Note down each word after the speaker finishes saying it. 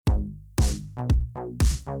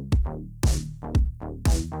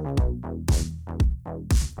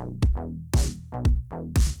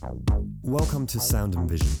Welcome to Sound and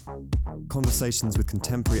Vision, conversations with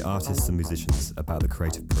contemporary artists and musicians about the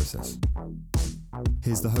creative process.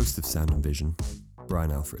 Here's the host of Sound and Vision,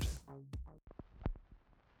 Brian Alfred.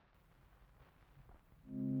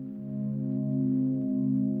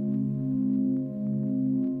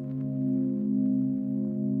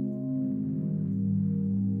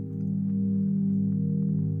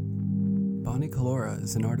 Collura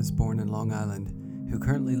is an artist born in Long Island who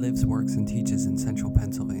currently lives, works, and teaches in central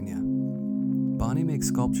Pennsylvania. Bonnie makes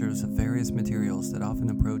sculptures of various materials that often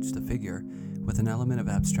approach the figure with an element of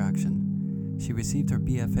abstraction. She received her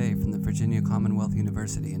BFA from the Virginia Commonwealth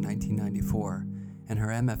University in 1994 and her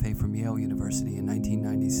MFA from Yale University in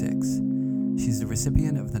 1996. She's the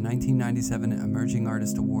recipient of the 1997 Emerging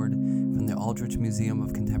Artist Award from the Aldrich Museum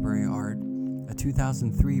of Contemporary Art, a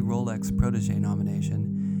 2003 Rolex Protégé nomination,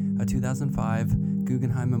 a 2005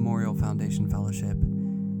 Guggenheim Memorial Foundation Fellowship,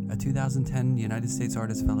 a 2010 United States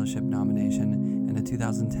Artist Fellowship nomination, and a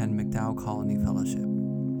 2010 MacDowell Colony Fellowship.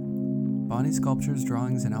 Bonnie's sculptures,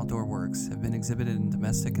 drawings, and outdoor works have been exhibited in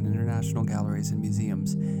domestic and international galleries and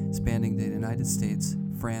museums spanning the United States,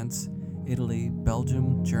 France, Italy,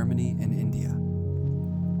 Belgium, Germany, and India.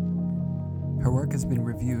 Her work has been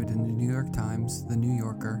reviewed in the New York Times, The New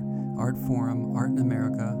Yorker, Art Forum, Art in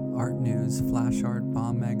America, Art News, Flash Art,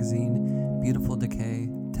 Bomb Magazine, Beautiful Decay,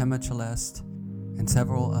 Tema Celeste, and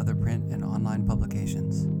several other print and online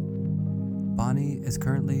publications. Bonnie is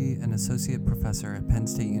currently an associate professor at Penn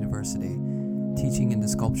State University, teaching in the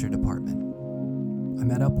sculpture department. I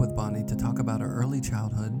met up with Bonnie to talk about her early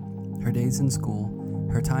childhood, her days in school,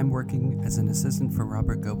 her time working as an assistant for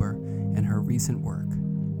Robert Gober, and her recent work.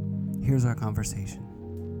 Here's our conversation.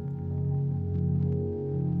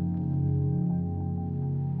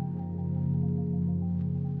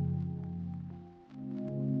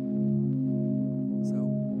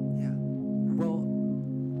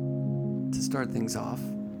 Start things off,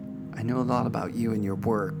 I know a lot about you and your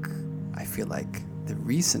work. I feel like the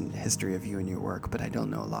recent history of you and your work, but I don't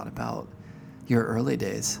know a lot about your early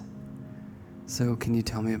days. So can you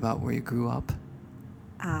tell me about where you grew up?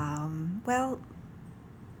 Well,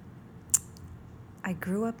 I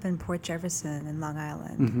grew up in Port Jefferson in Long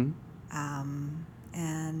Island.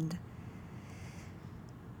 And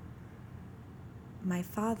my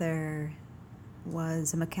father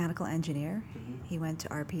was a mechanical engineer. He went to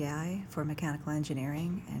RPI for mechanical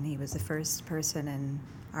engineering, and he was the first person in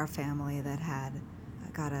our family that had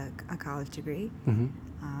got a college degree.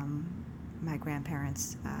 My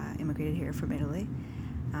grandparents immigrated here from Italy,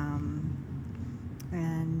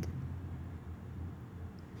 and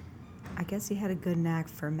I guess he had a good knack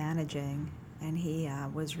for managing, and he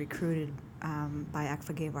was recruited by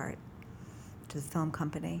Agfa Gebhardt to the film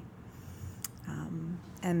company.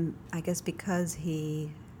 And I guess because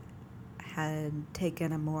he had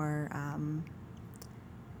taken a more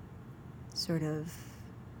sort of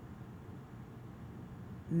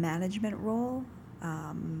management role,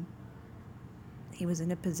 he was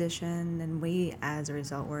in a position, and we, as a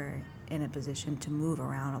result, were in a position to move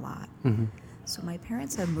around a lot. So my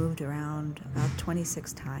parents had moved around about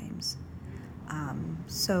 26 times.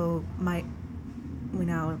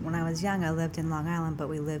 When I was young, I lived in Long Island, but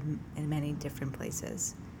we lived in many different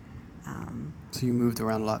places. So you moved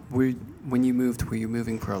around a lot. When you moved, were you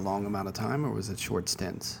moving for a long amount of time, or was it short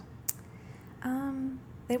stints?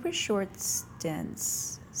 They were short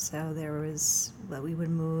stints. So we would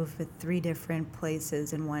move at 3 different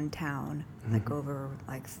places in one town, like over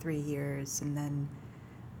like 3 years, and then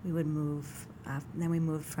we would move. Then we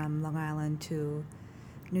moved from Long Island to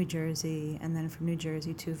New Jersey, and then from New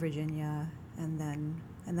Jersey to Virginia. And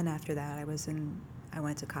then after that, I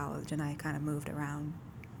went to college, and I kind of moved around,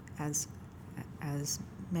 as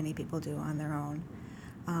many people do on their own.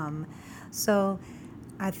 So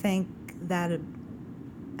I think that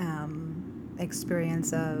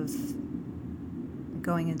experience of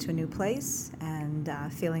going into a new place and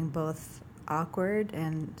feeling both awkward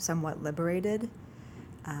and somewhat liberated.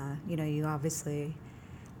 You obviously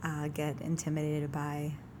get intimidated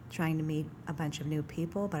by trying to meet a bunch of new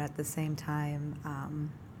people, but at the same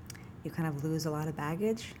time, you kind of lose a lot of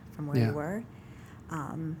baggage from where you were.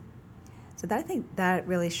 So I think that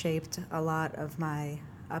really shaped a lot of my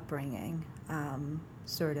upbringing,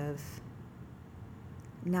 sort of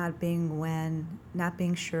not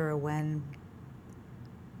being sure when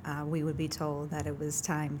we would be told that it was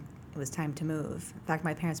time to move. In fact,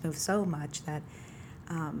 my parents moved so much that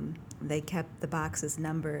they kept the boxes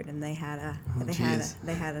numbered, and they had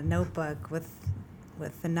a notebook with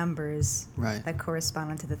with the numbers Right. that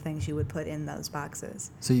corresponded to the things you would put in those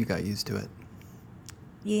boxes. So you got used to it.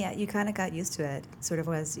 Yeah, you kind of got used to it. Sort of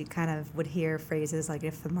was, you kind of would hear phrases like,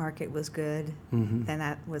 if the market was good, Mm-hmm. then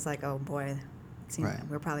that was like, oh boy, it seems Right.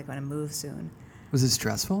 we're probably going to move soon. Was it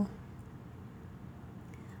stressful?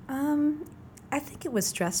 I think it was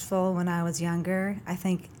stressful when I was younger. I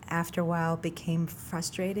think after a while it became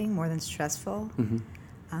frustrating more than stressful.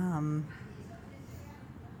 Mm-hmm.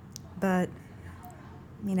 But,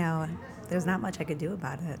 you know, there's not much I could do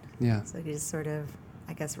about it. Yeah. So you just sort of,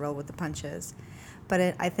 I guess, roll with the punches.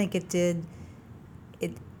 But I think it did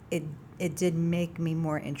make me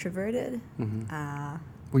more introverted. Mm-hmm.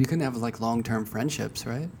 Well, you couldn't have like long-term friendships,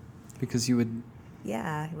 right? Because you would.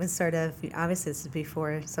 Yeah, it was sort of, obviously this is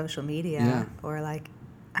before social media Yeah. or like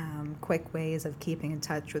quick ways of keeping in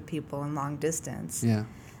touch with people in long distance. Yeah.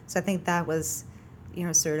 So I think that was, you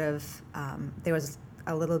know, sort of, there was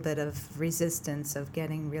a little bit of resistance of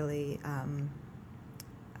getting really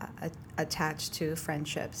attached to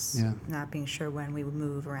friendships, Yeah. not being sure when we would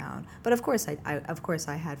move around. But of course,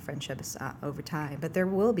 I had friendships over time. But there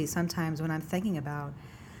will be some times when I'm thinking about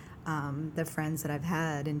the friends that I've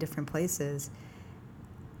had in different places,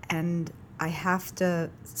 and I have to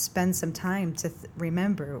spend some time to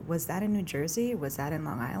remember, was that in New Jersey? Was that in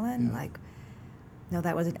Long Island? Yeah. Like, no,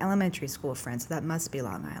 that was an elementary school friend, so that must be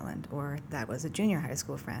Long Island. Or that was a junior high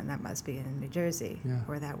school friend, that must be in New Jersey. Yeah.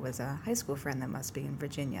 Or that was a high school friend, that must be in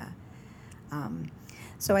Virginia.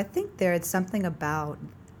 So I think there's something about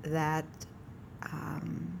that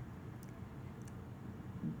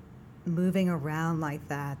moving around like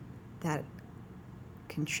that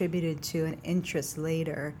contributed to an interest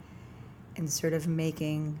later in sort of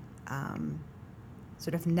making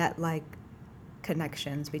sort of net-like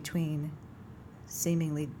connections between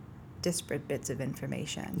seemingly disparate bits of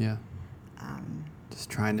information. Yeah. Just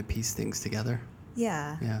trying to piece things together.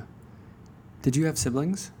 Yeah. Yeah. Did you have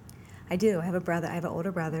siblings? I do. I have a brother. I have an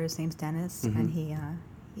older brother. His name's Dennis, Mm-hmm. and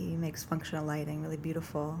he makes functional lighting, really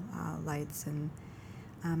beautiful lights. And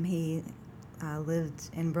he lived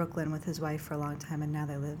in Brooklyn with his wife for a long time, and now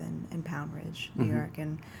they live in Pound Ridge, New Mm-hmm. York,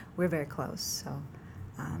 and we're very close. So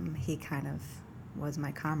he kind of was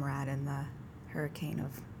my comrade in the hurricane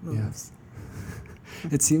of moves. Yeah.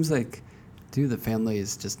 It seems like, dude, the family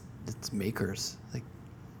is just, it's makers. Like,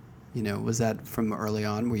 you know, was that from early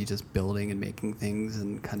on? Were you just building and making things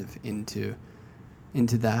and kind of into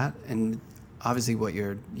that? And obviously what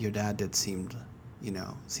your dad did seems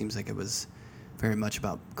like it was very much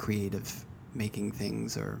about creative making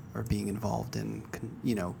things or being involved in,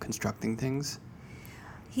 constructing things.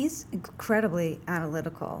 He's incredibly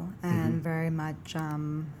analytical and Mm-hmm. very much,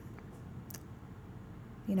 kind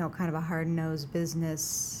of a hard-nosed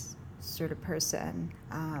business sort of person.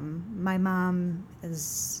 My mom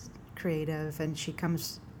is creative, and she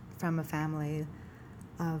comes from a family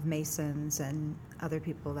of Masons and other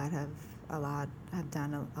people that have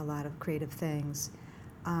done a lot of creative things.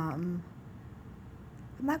 I'm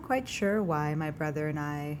not quite sure why my brother and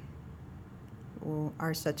I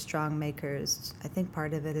are such strong makers. I think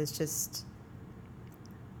part of it is just,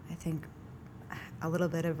 a little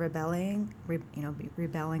bit of rebelling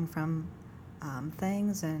from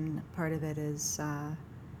things, and part of it is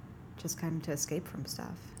just kind of to escape from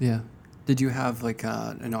stuff. Yeah. Did you have like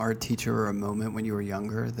an art teacher or a moment when you were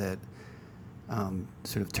younger that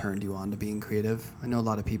sort of turned you on to being creative? I know a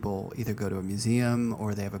lot of people either go to a museum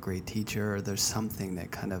or they have a great teacher, or there's something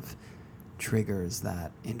that kind of triggers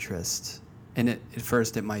that interest. And at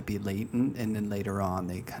first it might be latent, and then later on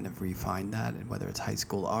they kind of refine that, whether it's high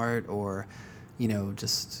school art or,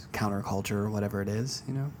 just counterculture or whatever it is,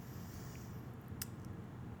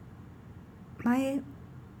 My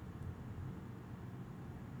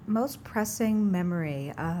most pressing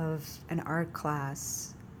memory of an art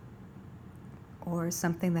class or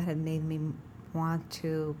something that had made me want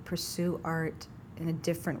to pursue art in a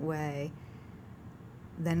different way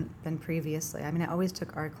than previously. I mean, I always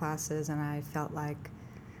took art classes, and I felt like,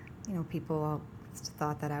 people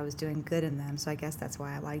thought that I was doing good in them, so I guess that's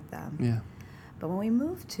why I liked them. Yeah. But when we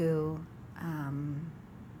moved to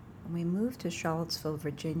Charlottesville,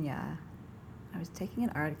 Virginia, I was taking an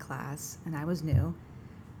art class, and I was new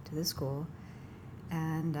to the school,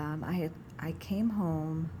 and I came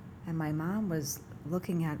home, and my mom was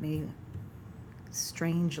looking at me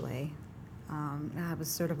strangely. And I was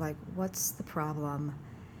sort of like, what's the problem?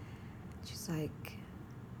 She's like,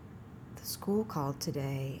 the school called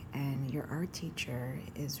today, and your art teacher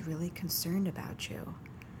is really concerned about you.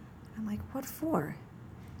 I'm like, what for?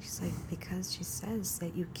 She's like, because she says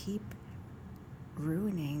that you keep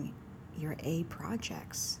ruining your A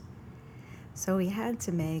projects. So we had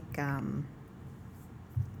to make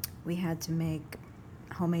we had to make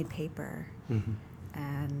homemade paper,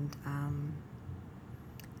 and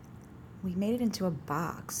we made it into a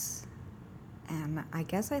box. And I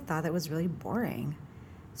guess I thought it was really boring,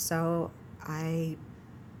 so I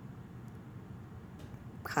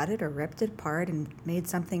cut it or ripped it apart and made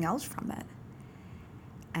something else from it.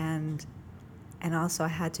 And also I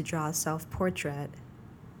had to draw a self-portrait,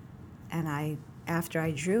 and after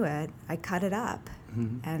I drew it, I cut it up,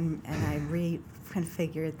 and I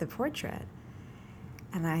reconfigured the portrait.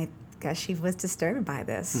 And I guess she was disturbed by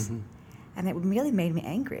this, and it really made me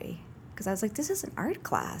angry, because I was like, this is an art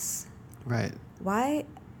class. Right. Why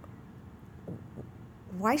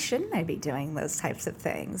shouldn't I be doing those types of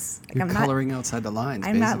things? Like, You're coloring outside the lines.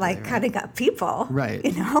 I'm not like cutting up people. Right.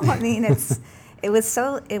 You know, I mean, it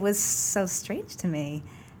was so strange to me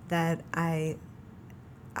that I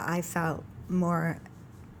felt more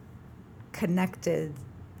connected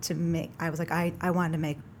to make. I was like, I wanted to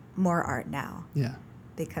make more art now. Yeah.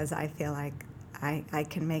 Because I feel like I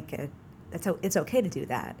can make it. It's okay to do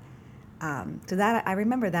that. So that I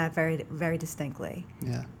remember that very, very distinctly.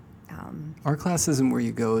 Yeah. Art class isn't where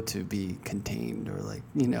you go to be contained or like,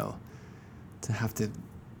 you know, to have to.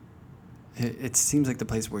 It seems like the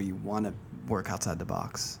place where you want to work outside the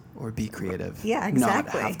box or be creative. Yeah,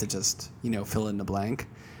 exactly. Not have to just, you know, fill in the blank.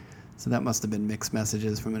 So that must have been mixed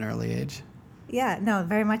messages from an early age. Yeah, no,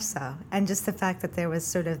 very much so. And just the fact that there was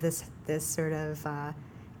sort of this sort of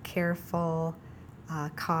careful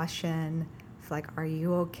caution, like, are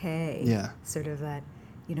you okay? Yeah. Sort of that,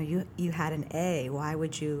 you know, you had an A. Why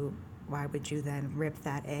would you then rip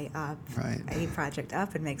that A project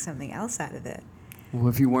up and make something else out of it? Well,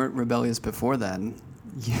 if you weren't rebellious before then,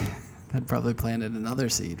 that probably planted another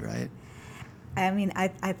seed, right? I mean, I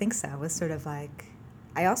think so. It was sort of like,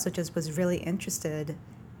 I also just was really interested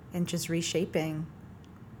in just reshaping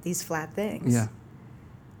these flat things. Yeah.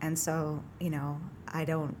 And so, you know, I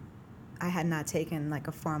had not taken like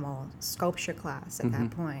a formal sculpture class at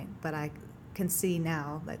that point, but I can see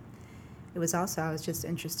now that it was also, I was just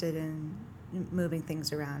interested in moving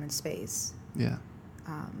things around in space. Yeah.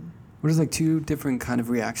 What is like two different kind of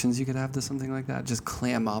reactions you could have to something like that? Just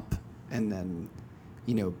clam up and then,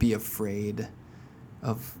 you know, be afraid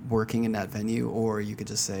of working in that venue, or you could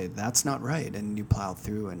just say, that's not right, and you plow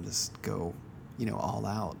through and just go, you know, all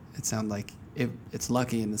out. It sounded like it's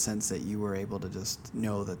lucky in the sense that you were able to just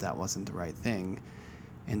know that wasn't the right thing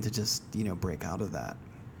and to just, you know, break out of that.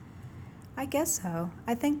 I guess so.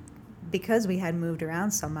 I think because we had moved around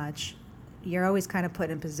so much, you're always kind of put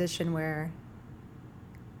in a position where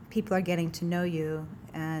people are getting to know you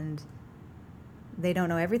and they don't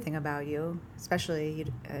know everything about you, especially,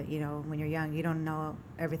 you know, when you're young, you don't know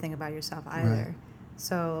everything about yourself either. Right.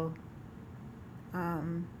 So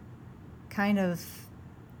kind of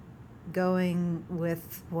going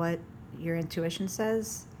with what your intuition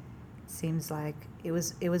says seems like it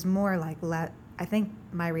was more like, I think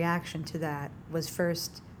my reaction to that was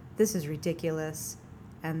first, this is ridiculous,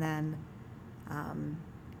 and then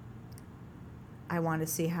I want to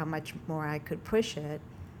see how much more I could push it.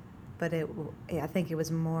 But I think it was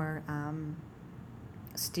more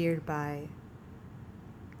steered by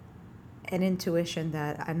an intuition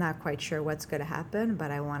that I'm not quite sure what's going to happen, but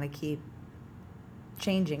I want to keep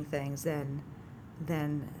changing things than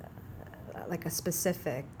like a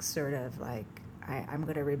specific sort of like, I'm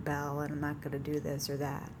going to rebel and I'm not going to do this or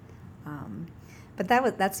that.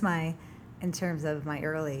 But that's my, in terms of my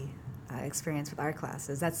early experience with art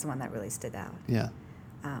classes, that's the one that really stood out. Yeah.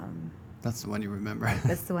 That's the one you remember.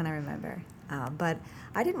 That's the one I remember. But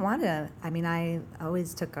I didn't want to, I mean, I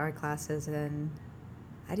always took art classes and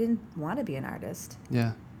I didn't want to be an artist.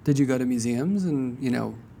 Yeah. Did you go to museums and, you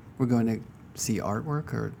know, we're going to see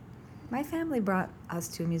artwork or? My family brought us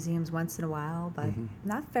to museums once in a while, but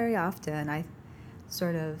not very often. I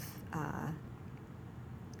sort of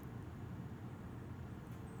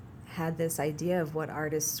had this idea of what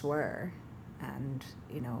artists were and,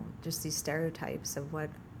 you know, just these stereotypes of what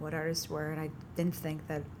artists were, and I didn't think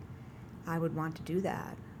that I would want to do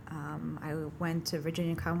that. I went to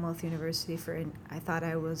Virginia Commonwealth University I thought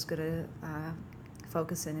I was going to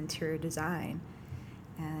focus in interior design,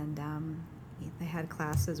 and they had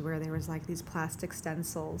classes where there was like these plastic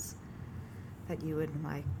stencils that you would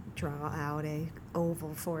like draw out a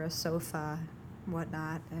oval for a sofa,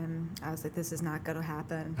 whatnot, and I was like, this is not going to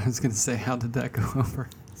happen. I was going to say, how did that go over?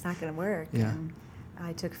 It's not going to work. Yeah. And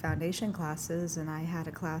I took foundation classes, and I had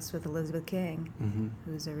a class with Elizabeth King,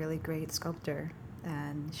 who's a really great sculptor,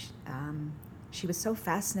 and she was so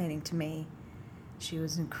fascinating to me. She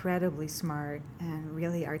was incredibly smart and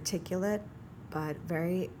really articulate, but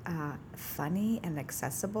very funny and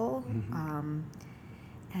accessible.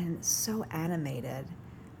 and so animated.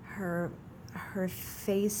 Her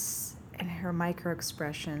face and her micro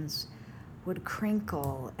expressions would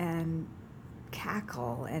crinkle and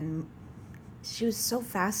cackle, and she was so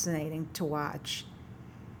fascinating to watch.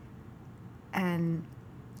 And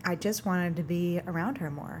I just wanted to be around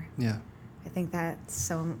her more. Yeah. I think that's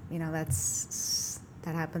so,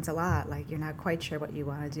 that happens a lot. Like, you're not quite sure what you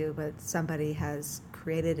want to do, but somebody has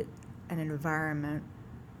created an environment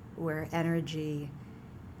where energy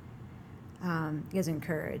is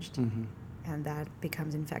encouraged, Mm-hmm. and that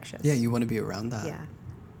becomes infectious. Yeah, you want to be around that. Yeah.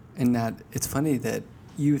 And that it's funny that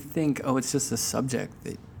you think, oh, it's just a subject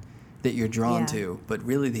that you're drawn to, but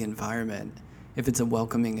really the environment, if it's a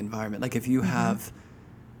welcoming environment, like if you have,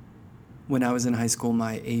 when I was in high school,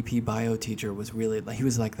 my AP bio teacher was really, like, he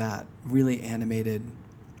was like that, really animated,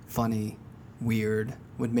 funny, weird,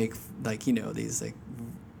 would make like, these like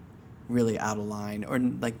really out of line or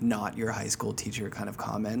like not your high school teacher kind of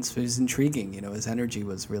comments. It was intriguing, his energy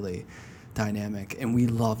was really dynamic, and we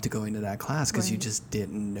loved going to that class because you just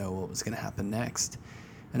didn't know what was going to happen next.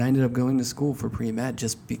 And I ended up going to school for pre-med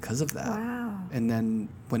just because of that. Wow. And then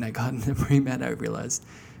when I got into pre-med, I realized,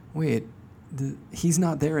 wait, he's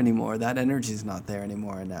not there anymore. That energy's not there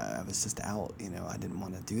anymore. And I was just out, I didn't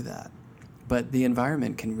want to do that. But the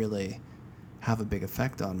environment can really have a big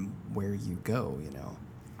effect on where you go,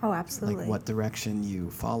 Oh, absolutely. Like what direction you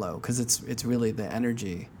follow. Because it's really the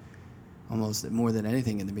energy, almost more than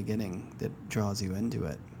anything in the beginning, that draws you into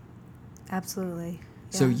it. Absolutely.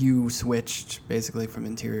 Yeah. So you switched basically from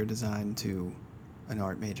interior design to an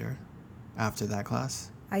art major after that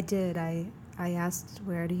class? I did. I asked,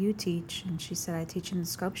 where do you teach? And she said, I teach in the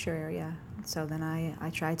sculpture area. So then I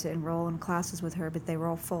tried to enroll in classes with her, but they were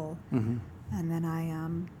all full. Mm-hmm. And then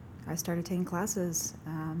I started taking classes,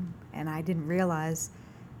 and I didn't realize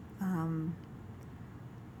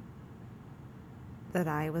that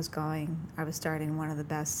I was starting one of the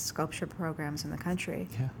best sculpture programs in the country.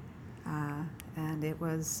 Yeah. And it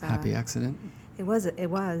was... Happy accident? It was.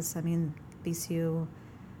 I mean, BCU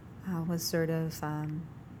was sort of...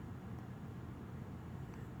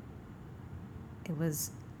 it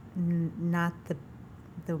was not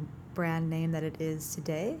the brand name that it is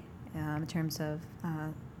today in terms of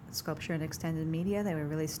sculpture and extended media. They were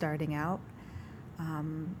really starting out.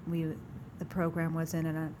 The program was in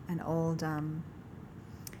an old...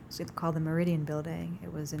 it's called the Meridian Building.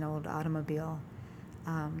 It was an old automobile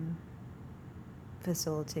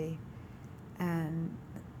facility, and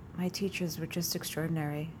my teachers were just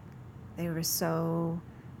extraordinary. They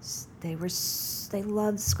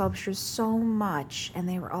loved sculpture so much, and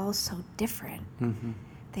they were all so different. Mm-hmm.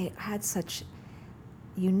 They had such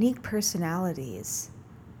unique personalities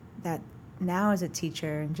that now as a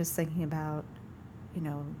teacher, and just thinking about,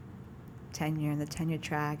 tenure and the tenure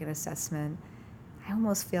track and assessment, I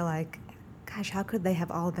almost feel like, gosh, how could they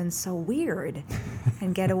have all been so weird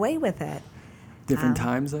and get away with it? Different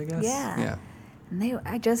times, I guess? Yeah. And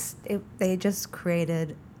they just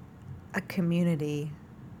created a community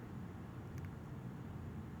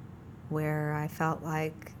where I felt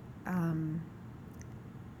like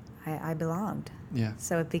I belonged. Yeah.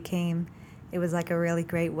 So it was like a really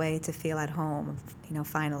great way to feel at home,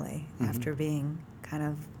 finally, after being kind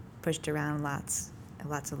of pushed around lots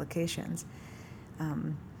of locations.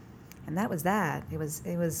 And that was that. It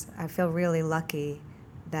was. I feel really lucky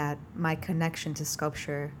that my connection to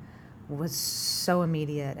sculpture was so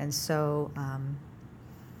immediate and so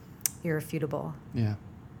irrefutable. Yeah.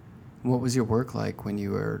 What was your work like when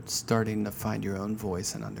you were starting to find your own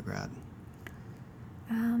voice in undergrad?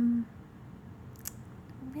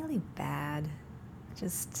 Really bad.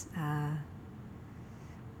 Just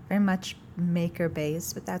very much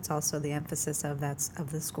maker-based, but that's also the emphasis of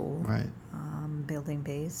the school. Right.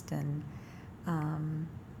 Building-based and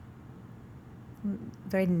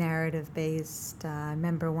very narrative-based. I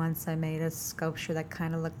remember once I made a sculpture that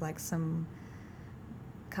kind of looked like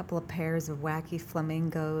couple of pairs of wacky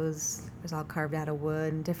flamingos. It was all carved out of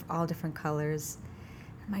wood and all different colors.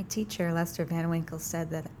 And my teacher, Lester Van Winkle, said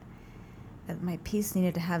that my piece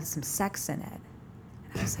needed to have some sex in it.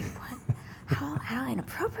 And I was like, what? How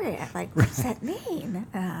inappropriate. Like, what does that mean?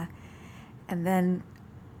 And then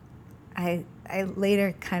I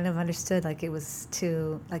later kind of understood, like, it was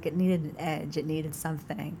it needed an edge. It needed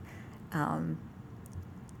something. Or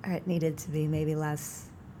it needed to be maybe less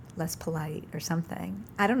polite or something.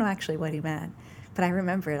 I don't know actually what he meant, but I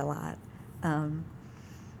remember it a lot.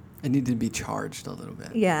 It needed to be charged a little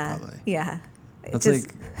bit. Yeah. Probably. Yeah. That's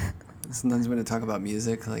like, sometimes when I talk about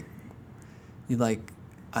music, like,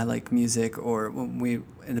 I like music, or when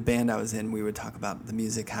in the band I was in, we would talk about the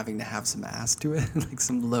music having to have some ass to it, like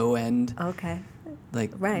some low end. Okay.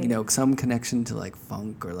 like, right. you know, some connection to like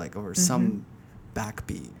funk or like, or some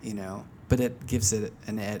backbeat, you know, but it gives it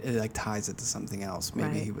it like ties it to something else. Maybe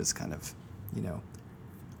Right. he was kind of, you know,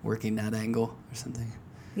 working that angle or something.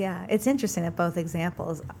 Yeah, it's interesting that both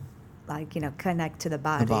examples, like, you know, connect to the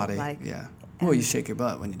body. The body, like, yeah. Well, you shake your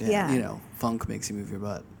butt when you dance. Yeah. You know, funk makes you move your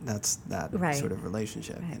butt. That's that Right. sort of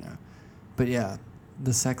relationship, Right. you know. But yeah,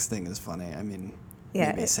 the sex thing is funny. I mean,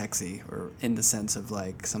 Yeah, maybe sexy, or in the sense of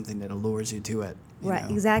like something that allures you to it. You right,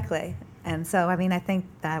 know? exactly. And so, I mean, I think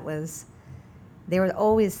there were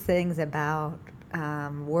always things about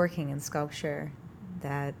working in sculpture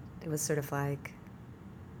that it was sort of like,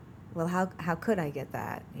 well, how could I get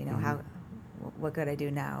that? You know, what could I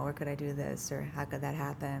do now? Or could I do this? Or how could that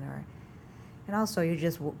happen? And also,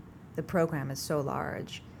 the program is so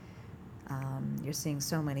large. You're seeing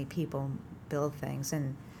so many people build things,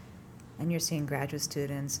 and you're seeing graduate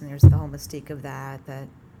students, and there's the whole mystique of that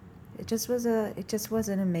it just was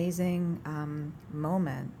an amazing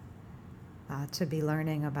moment to be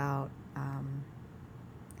learning about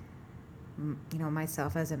you know,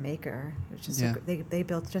 myself as a maker. It was just they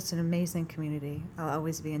built just an amazing community. I'll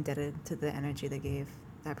always be indebted to the energy they gave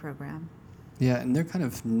that program. Yeah, and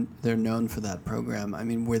they're known for that program. I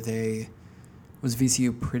mean, was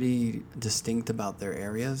VCU pretty distinct about their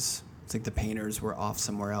areas? It's like the painters were off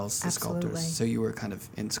somewhere else, the Absolutely. sculptors. So you were kind of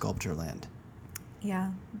in sculpture land.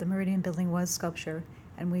 Yeah, the Meridian building was sculpture,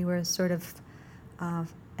 and we were sort of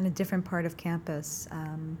in a different part of campus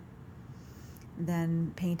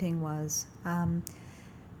than painting was.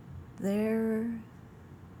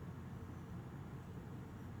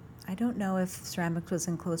 I don't know if ceramics was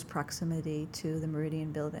in close proximity to the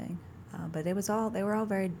Meridian building, but they were all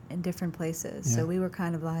very in different places. Yeah. So we were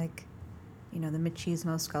kind of like, you know, the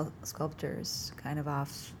machismo sculptors, kind of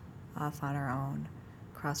off on our own,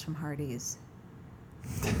 across from Hardee's,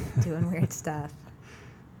 doing weird stuff.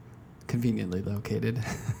 Conveniently located.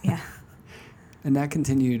 Yeah. And that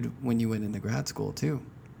continued when you went into grad school too.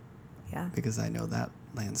 Yeah. Because I know that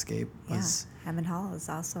landscape was Hammond Hall is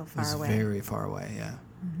also far was away. very far away, yeah.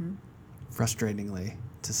 Mm-hmm. Frustratingly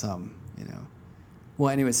to some, you know. Well,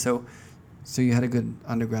 anyway, so you had a good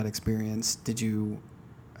undergrad experience.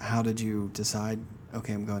 How did you decide,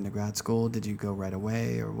 okay, I'm going to grad school? Did you go right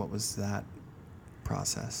away, or what was that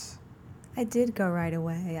process? I did go right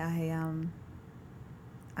away.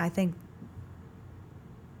 I think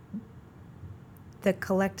the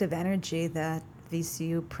collective energy that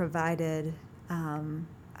VCU provided,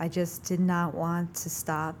 I just did not want to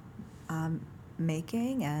stop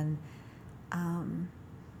making, and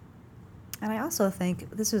I also think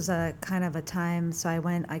this was a kind of a time. So I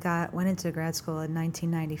went into grad school in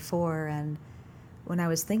 1994, and when I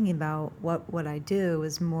was thinking about what would I do,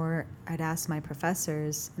 was more I'd ask my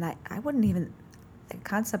professors, and I wouldn't even, the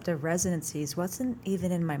concept of residencies wasn't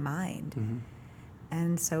even in my mind. Mm-hmm.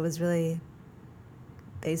 And so it was really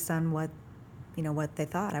based on what they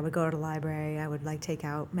thought. I would go to the library, I would like take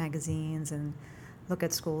out magazines and look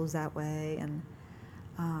at schools that way. And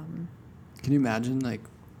can you imagine, like,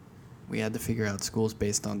 we had to figure out schools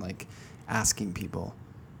based on like asking people,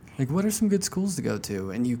 like, what are some good schools to go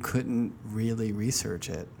to, and you couldn't really research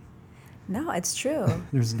it. no, it's true.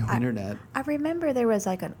 There's no internet. I remember there was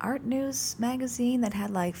like an art news magazine that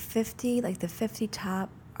had like the 50 top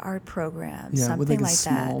art programs, Yeah, something with like a like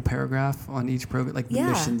small that. paragraph on each program, like the Yeah.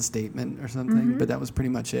 mission statement or something. Mhm. But that was pretty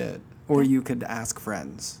much it. Or you could ask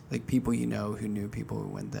friends, like people you know who knew people who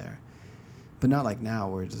went there. But not like now,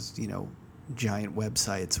 where it's just, you know, giant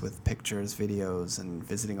websites with pictures, videos, and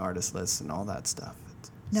visiting artist lists and all that stuff.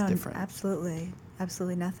 It's different.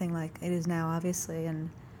 Absolutely nothing like it is now, obviously. And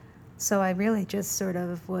so I really just sort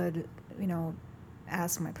of would, you know,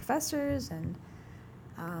 ask my professors, and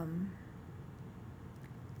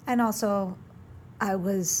also I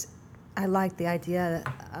liked the idea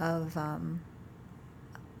of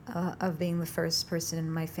being the first person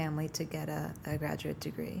in my family to get a graduate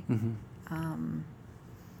degree. Mm-hmm.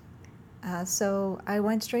 So I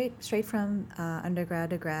went straight from undergrad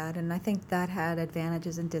to grad, and I think that had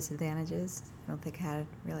advantages and disadvantages. I don't think it had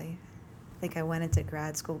really. I think I went into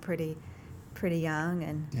grad school pretty young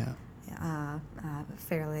and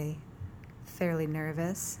fairly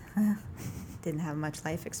nervous. Didn't have much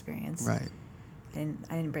life experience. Right. I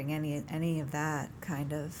didn't bring any of that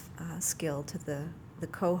kind of skill to the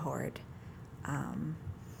cohort,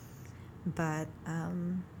 but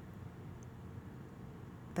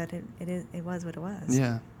it was what it was.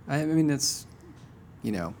 Yeah. I mean, it's,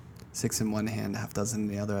 you know, 6 in one hand, half dozen in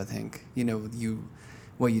the other, I think. You know,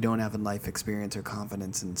 you don't have in life experience or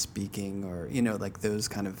confidence in speaking, or, you know, like those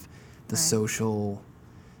kind of the Right. social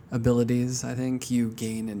abilities. I think you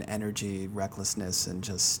gain an energy, recklessness, and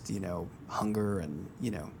just, hunger, and,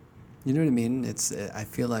 you know what I mean? I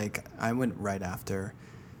feel like I went right after,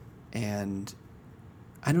 and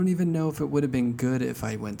I don't even know if it would have been good if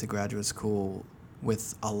I went to graduate school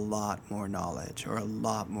with a lot more knowledge or a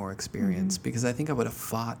lot more experience, because I think I would have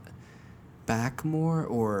fought back more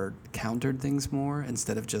or countered things more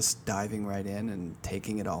instead of just diving right in and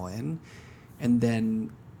taking it all in. And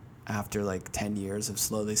then after like 10 years of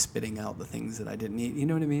slowly spitting out the things that I didn't need, you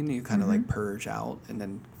know what I mean? You kind of like purge out and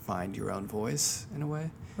then find your own voice in a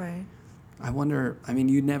way. Right. I wonder,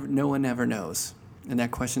 no one ever knows. And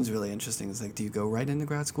that question's really interesting. It's like, do you go right into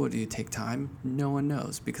grad school or do you take time? No one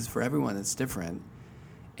knows, because for everyone it's different.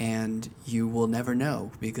 And you will never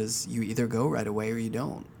know, because you either go right away or you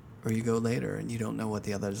don't. Or you go later and you don't know what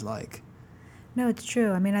the other's like. No, it's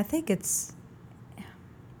true. I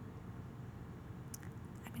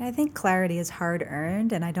think clarity is hard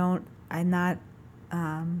earned, and I'm not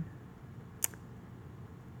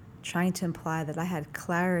trying to imply that I had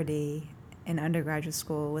clarity in undergraduate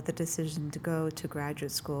school with the decision to go to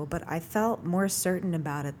graduate school, but I felt more certain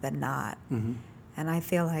about it than not. And I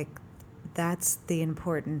feel like that's the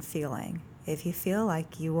important feeling. If you feel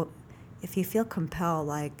compelled,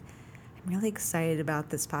 like, I'm really excited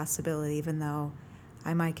about this possibility, even though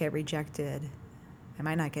I might get rejected, I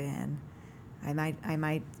might not get in, I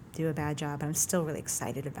might do a bad job, but I'm still really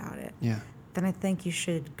excited about it. Yeah. Then I think you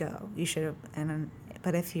should go. You should.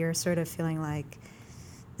 But if you're sort of feeling like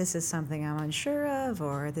this is something I'm unsure of,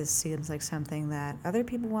 or this seems like something that other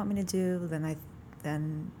people want me to do,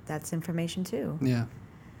 then that's information too. Yeah.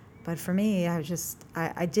 But for me, I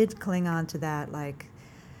did cling on to that. Like,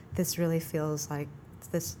 this really feels like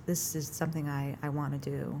this is something I want to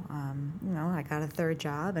do. I got a third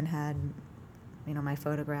job and had, my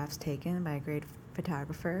photographs taken by a great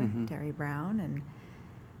photographer, Terry Brown,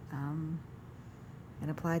 and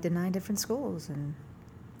applied to 9 different schools. And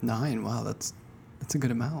 9, wow, that's a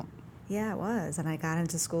good amount. Yeah, it was. And I got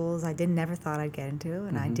into schools I never thought I'd get into,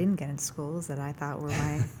 and I didn't get into schools that I thought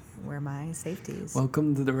were my safeties.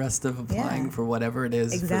 Welcome to the rest of applying for whatever it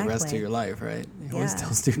is for the rest of your life, right? You always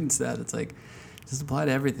tell students that. It's like, just apply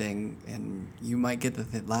to everything, and you might get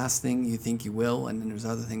the last thing you think you will, and then there's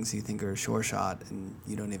other things you think are a sure shot, and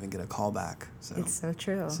you don't even get a call back. So it's so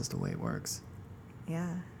true. It's just the way it works.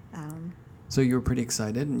 Yeah. So you were pretty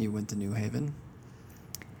excited, and you went to New Haven?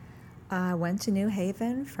 I went to New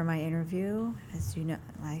Haven for my interview, as you know,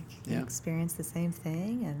 Yeah. experienced the same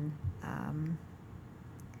thing, and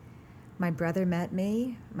my brother met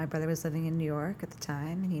me. My brother was living in New York at the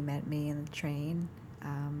time, and he met me in the train.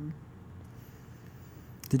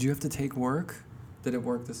 Did you have to take work? Did it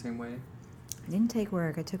work the same way? I didn't take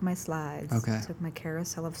work. I took my slides. Okay. I took my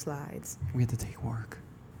carousel of slides. We had to take work.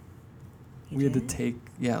 You had to did? take,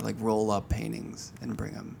 roll up paintings and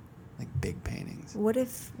bring them, like big paintings. What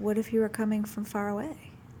if you were coming from far away?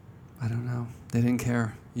 I don't know. They didn't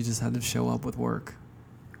care. You just had to show up with work.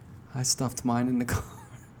 I stuffed mine in the car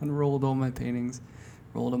and rolled all my paintings,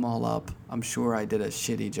 rolled them all up. I'm sure I did a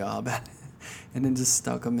shitty job at it, and then just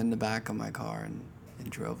stuck them in the back of my car and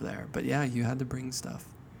drove there. But yeah, you had to bring stuff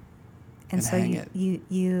and so hang it.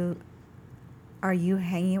 You are you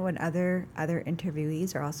hanging it when other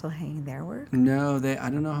interviewees are also hanging their work? No, I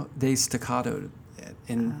don't know. They staccatoed it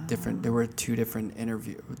in different. There were 2 different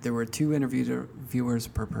There were 2 interviewers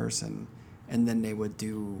per person, and then they would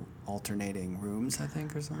do alternating rooms, I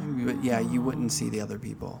think, or something. But yeah, you wouldn't see the other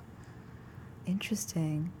people.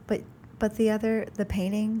 Interesting. But the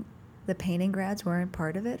painting grads weren't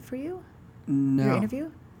part of it for you? No. Your interview?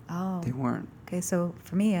 Oh. They weren't. Okay, so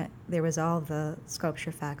for me, there was all the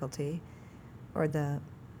sculpture faculty, or the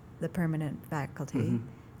permanent faculty,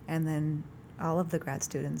 and then all of the grad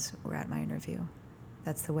students were at my interview.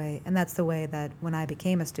 That's the way that when I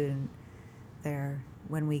became a student there,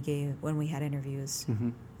 when we had interviews,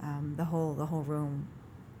 the whole room,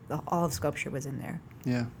 all of sculpture was in there.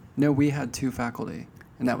 Yeah. No, we had 2 faculty,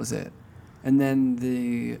 and that was it. And then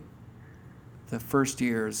the first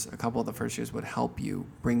years, a couple of the first years would help you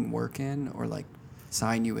bring work in or like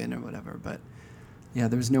sign you in or whatever. But yeah,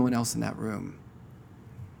 there was no one else in that room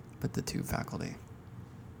but the 2 faculty.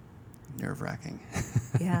 Nerve-wracking.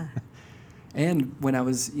 Yeah. And when I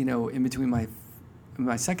was, in between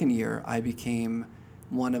my second year, I became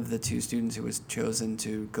one of the 2 students who was chosen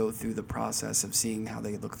to go through the process of seeing how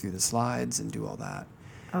they look through the slides and do all that.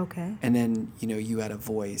 Okay. And then, you had a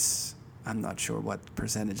voice. I'm not sure what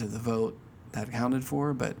percentage of the vote that counted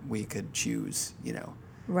for, but we could choose,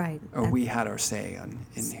 Right. Or we had our say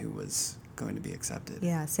in who was going to be accepted.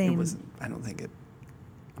 Yeah, same. It wasn't,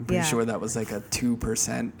 I'm pretty sure that was like a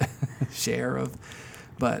 2% share of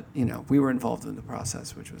But, we were involved in the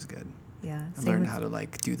process, which was good. Yeah. I learned how to,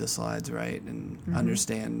 do the slides right and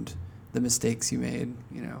understand the mistakes you made,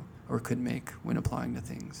 or could make when applying to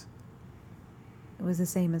things. It was the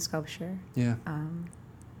same in sculpture. Yeah.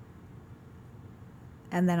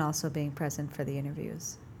 And then also being present for the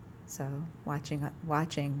interviews. So watching,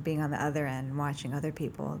 being on the other end, watching other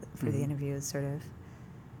people for the interviews sort of,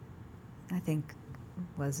 I think,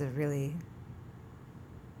 was a really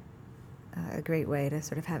a great way to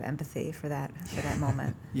sort of have empathy for that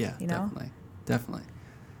moment. Yeah, definitely.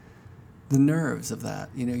 The nerves of that,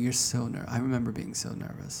 you're so nervous. I remember being so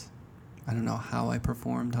nervous. I don't know how I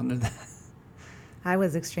performed under that. I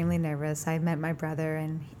was extremely nervous. I met my brother,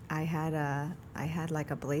 and I had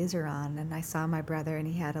like a blazer on, and I saw my brother, and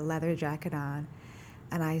he had a leather jacket on,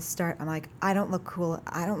 and I'm like, I don't look cool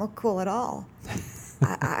at all.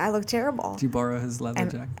 I look terrible. Did you borrow his leather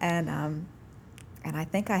jacket? And I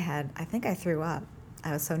think I threw up.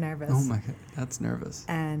 I was so nervous. Oh my God, that's nervous.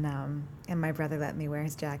 And my brother let me wear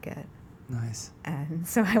his jacket. Nice. And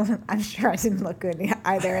so I'm sure I didn't look good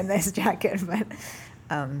either in this jacket, but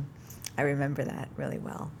I remember that really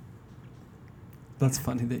well. That's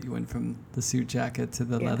funny that you went from the suit jacket to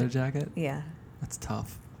the leather jacket. Yeah. That's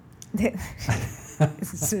tough.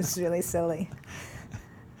 It's just really silly.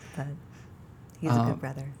 But he's a good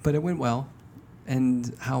brother. But it went well.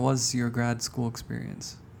 And how was your grad school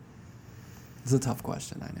experience? It's a tough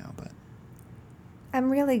question, I know, but... I'm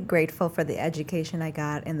really grateful for the education I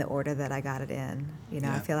got in the order that I got it in.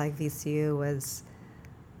 I feel like VCU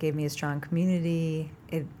gave me a strong community.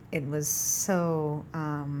 It was so...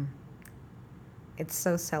 it's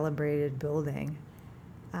so celebrated building.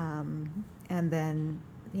 And then,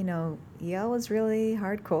 Yale was really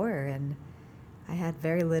hardcore, and I had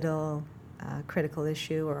very little critical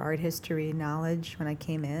issue or art history knowledge when I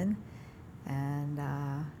came in. And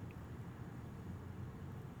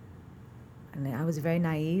I was very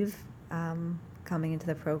naive coming into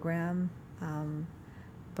the program.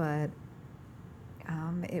 But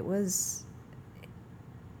it was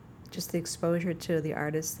just the exposure to the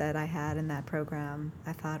artists that I had in that program,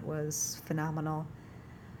 I thought was phenomenal.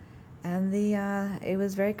 And it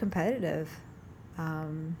was very competitive.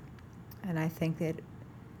 And I think that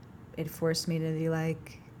it forced me to be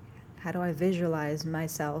like, how do I visualize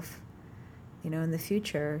myself, in the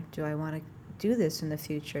future? Do I want to do this in the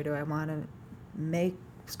future? Do I want to make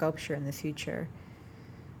sculpture in the future?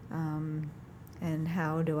 And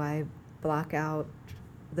how do I block out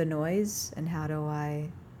the noise, and how do I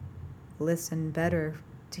listen better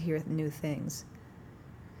to hear new things,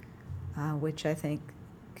 which I think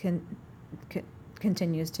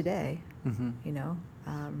continues today.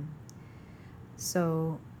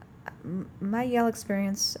 So my Yale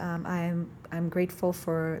experience, I'm grateful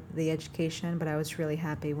for the education, but I was really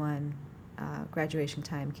happy when graduation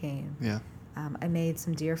time came. Yeah. I made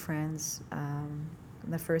some dear friends.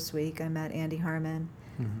 The first week I met Andy Harmon,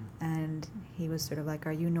 and he was sort of like,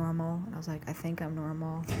 "Are you normal?" And I was like, "I think I'm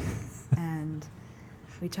normal." And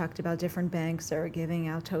we talked about different banks that were giving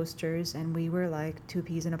out toasters, and we were like two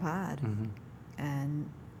peas in a pod. And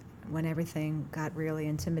when everything got really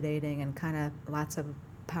intimidating and kind of lots of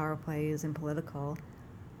power plays and political,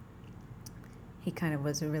 he kind of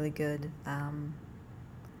was a really good,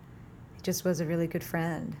 he just was a really good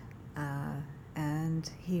friend. And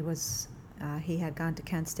he had gone to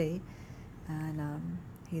Penn State, and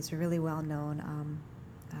he's a really well-known,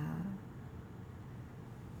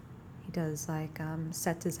 he does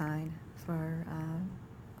set design for,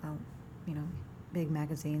 big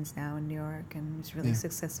magazines now in New York, and he's really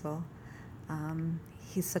successful.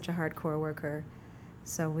 He's such a hardcore worker.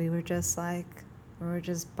 So we were just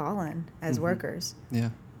balling as workers. Yeah.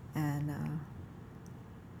 And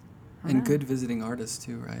good visiting artists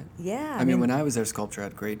too, right? Yeah. I mean, when I was there, sculpture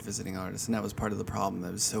had great visiting artists, and that was part of the problem.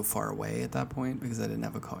 It was so far away at that point because I didn't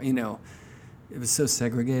have a car. It was so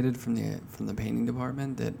segregated from the painting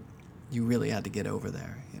department that you really had to get over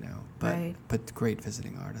there. But great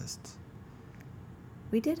visiting artists.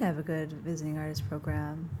 We did have a good visiting artist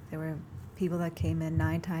program. There were people that came in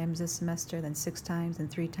 9 times this semester, then 6 times, then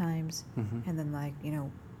 3 times, and then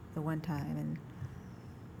the one time.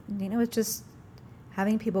 And it's just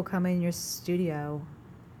having people come in your studio.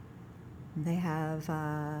 They have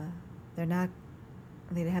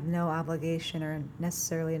they have no obligation or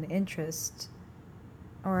necessarily an interest,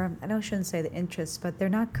 or I shouldn't say the interest, but they're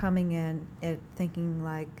not coming in thinking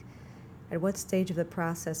like, at what stage of the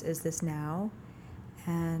process is this now?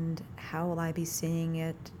 And how will I be seeing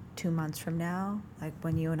it 2 months from now? Like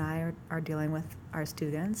when you and I are dealing with our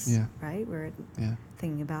students, right? We're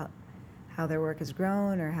thinking about how their work has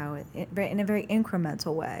grown, or how in a very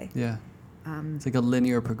incremental way. Yeah. It's like a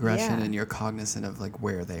linear progression, Yeah. and you're cognizant of like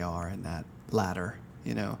where they are in that ladder,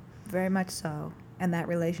 you know? Very much so. And that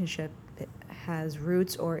relationship has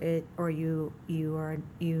roots, or you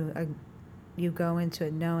go into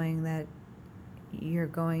it knowing that you're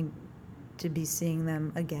going to be seeing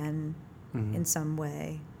them again in some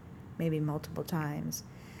way, maybe multiple times.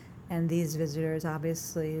 And these visitors,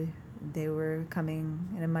 obviously, they were coming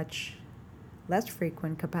in a much less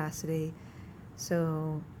frequent capacity,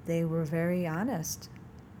 so they were very honest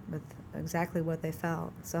with exactly what they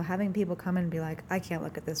felt. So having people come in and be like, I can't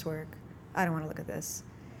look at this work, I don't want to look at this,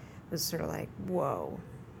 was sort of like, whoa.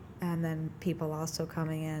 And then people also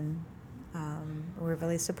coming in were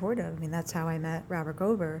really supportive. I mean, that's how I met Robert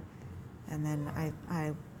Gober, and then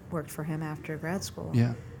I worked for him after grad school.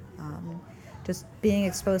 Yeah. Just being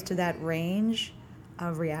exposed to that range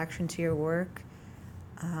of reaction to your work,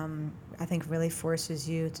 I think really forces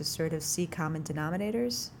you to sort of see common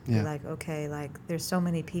denominators. Yeah. Be like, okay, like there's so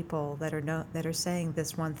many people that are saying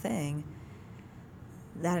this one thing.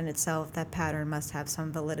 That in itself, that pattern must have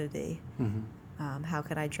some validity. How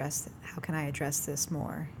can I address this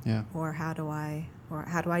more? Yeah. Or how do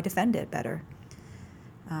I defend it better?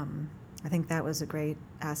 I think that was a great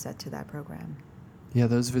asset to that program. Yeah,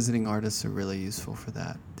 those visiting artists are really useful for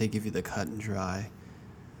that. They give you the cut and dry.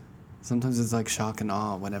 Sometimes it's like shock and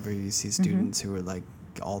awe whenever you see students who are like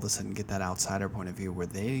all of a sudden get that outsider point of view where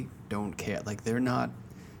they don't care. Like they're not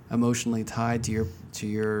emotionally tied to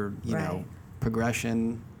your you know,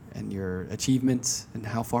 progression and your achievements and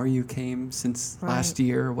how far you came since last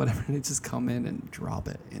year or whatever. They just come in and drop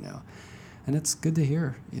it, you know. And it's good to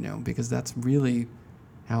hear, you know, because that's really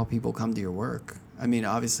how people come to your work. I mean,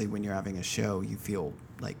 obviously, when you're having a show, you feel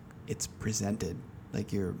like it's presented,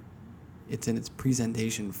 like it's in its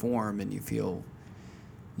presentation form, and you feel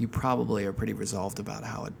you probably are pretty resolved about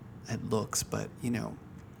how it looks. But you know,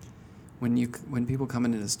 when people come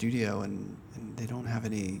into the studio and they don't have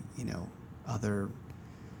any, you know, other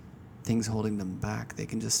things holding them back, they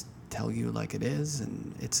can just tell you like it is,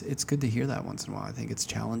 and it's good to hear that once in a while. I think it's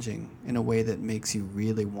challenging in a way that makes you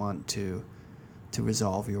really want to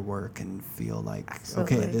resolve your work and feel like,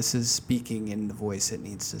 okay, this is speaking in the voice it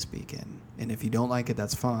needs to speak in. And if you don't like it,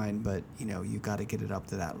 that's fine, but, you know, you got to get it up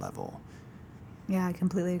to that level. Yeah, I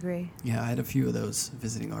completely agree. Yeah, I had a few of those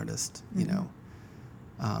visiting artists, you know,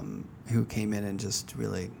 who came in and just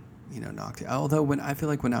really, you know, knocked it. Although I feel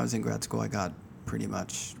like when I was in grad school, I got pretty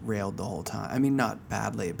much railed the whole time. I mean, not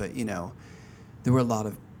badly, but, you know, there were a lot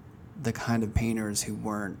of the kind of painters who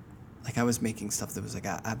weren't, like I was making stuff that was like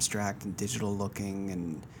abstract and digital looking,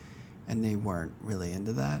 and they weren't really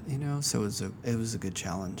into that, you know. So it was a good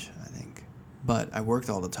challenge, I think. But I worked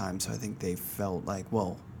all the time, so I think they felt like,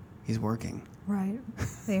 well, he's working. Right.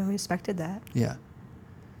 They respected that. Yeah.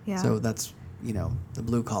 Yeah. So that's, you know, the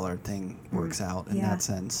blue collar thing works out in that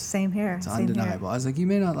sense. Same here. It's undeniable. I was like, you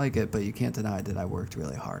may not like it, but you can't deny that I worked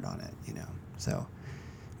really hard on it, you know. So,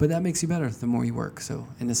 but that makes you better the more you work. So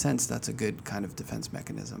in a sense, that's a good kind of defense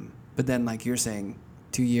mechanism. But then, like you're saying,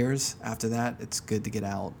 2 years after that, it's good to get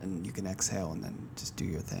out and you can exhale and then just do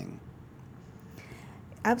your thing.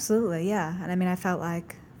 Absolutely, yeah. And I mean, I felt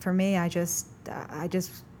like for me, I was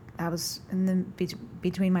in the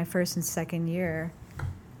between my first and second year,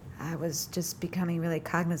 I was just becoming really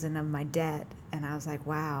cognizant of my debt, and I was like,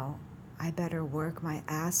 wow, I better work my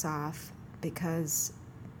ass off because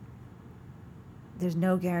there's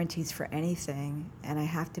no guarantees for anything, and I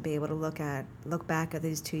have to be able to look back at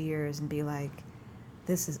these 2 years and be like,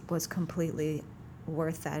 this was completely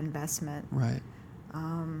worth that investment. Right.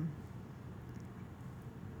 I'm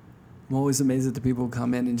always amazed at the people who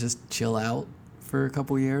come in and just chill out for a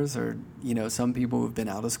couple years, or, you know, some people who've been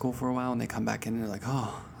out of school for a while and they come back in and they're like,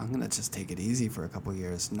 oh, I'm going to just take it easy for a couple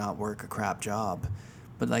years, not work a crap job.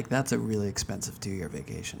 But like, that's a really expensive 2-year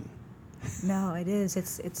vacation. No, it is.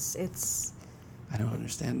 It's I don't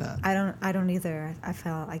understand that. I don't either.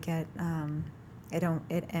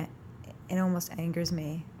 It almost angers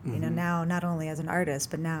me, you know, now, not only as an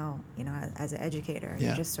artist, but now, you know, as an educator. Yeah.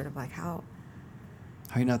 You're just sort of like, how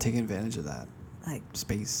are you not taking advantage of that? Like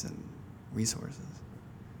space and resources.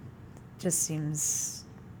 Just seems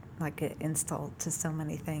like an insult to so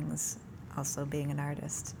many things, also being an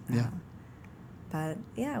artist. Yeah. But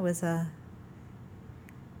yeah, it was a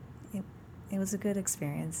good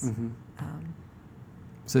experience. Mm-hmm.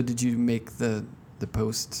 So did you make the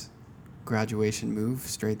post-graduation move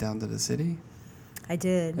straight down to the city? I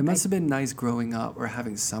did. It must have been nice growing up or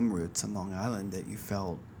having some roots on Long Island that you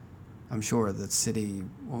felt, I'm sure, the city,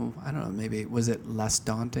 well, I don't know, maybe, was it less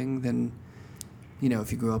daunting than, you know,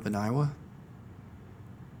 if you grew up in Iowa?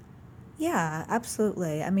 Yeah,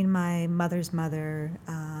 absolutely. I mean, my mother's mother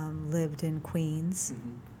lived in Queens,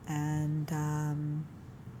 and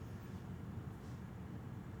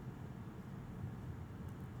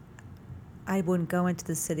I wouldn't go into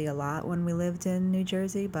the city a lot when we lived in New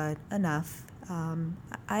Jersey, but enough.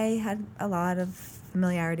 I had a lot of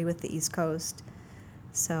familiarity with the East Coast,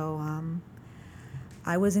 so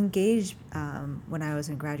I was engaged when I was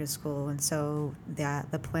in graduate school, and so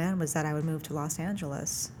the plan was that I would move to Los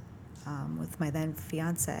Angeles with my then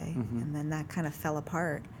fiance, and then that kind of fell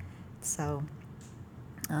apart. So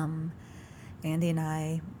Andy and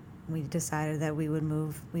I, we decided that we would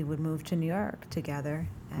move to New York together,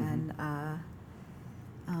 and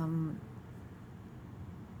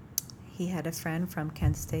he had a friend from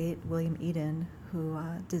Kent State, William Eden, who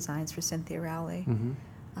designs for Cynthia Rowley,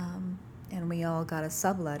 and we all got a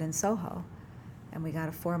sublet in Soho, and we got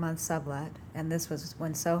a 4-month sublet, and this was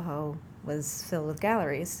when Soho was filled with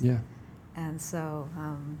galleries. Yeah. And so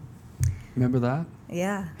Remember that?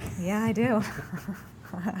 Yeah, I do.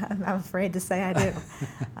 I'm afraid to say I do.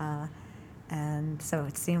 And so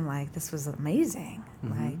it seemed like this was amazing.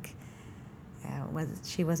 Like,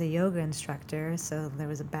 she was a yoga instructor, so there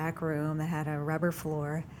was a back room that had a rubber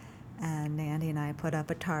floor, and Andy and I put up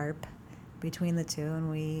a tarp between the two, and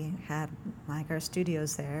we had like our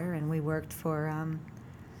studios there, and we worked for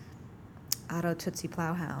Otto Tootsie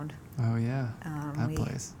Plowhound. Oh yeah, that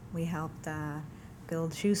place. We helped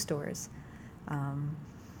build shoe stores, and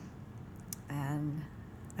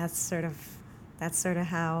that's sort of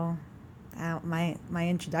how my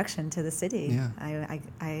introduction to the city. Yeah.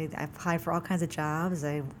 I applied for all kinds of jobs.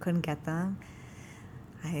 I couldn't get them.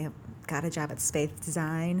 I got a job at Spaeth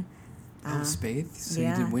Design. Spaeth? So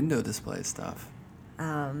yeah. You did window display stuff.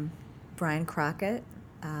 Brian Crockett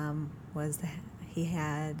was the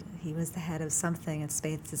head of something at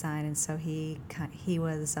Spaeth Design, and so he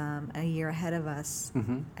was a year ahead of us.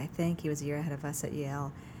 I think he was a year ahead of us at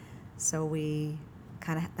Yale. So we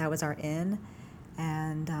that was our in.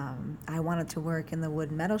 And I wanted to work in the wood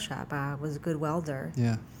and metal shop. I was a good welder.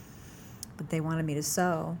 Yeah. But they wanted me to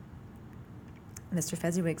sew Mr.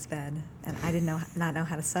 Fezziwig's bed, and I did not know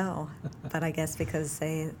how to sew. But I guess because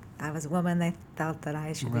I was a woman, they felt that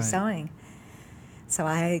I should be sewing. So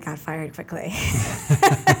I got fired quickly.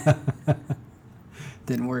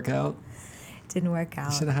 Didn't work out? Didn't work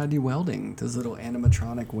out. I should have had you welding those little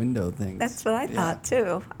animatronic window things. That's what I thought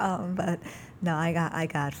too. But no, I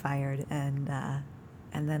got fired, and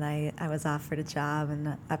then I was offered a job in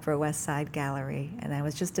the Upper West Side Gallery, and I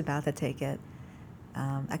was just about to take it.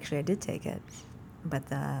 Actually, I did take it, but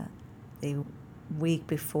the week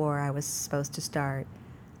before I was supposed to start,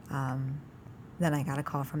 then I got a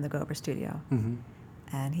call from the Gober studio,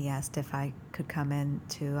 and he asked if I could come in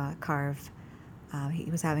to carve. He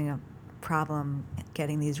was having a problem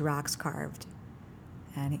getting these rocks carved,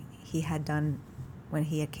 and he had done, when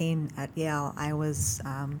he came at Yale, I was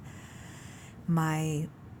my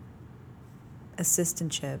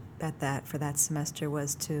assistantship for that semester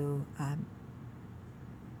was to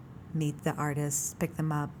meet the artists, pick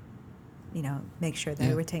them up, make sure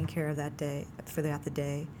they were taken care of that day, throughout the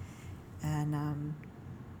day, and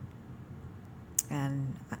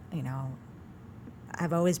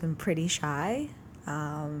I've always been pretty shy.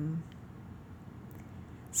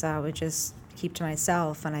 So I would just keep to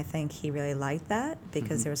myself, and I think he really liked that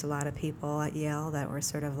because there was a lot of people at Yale that were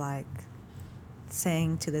sort of like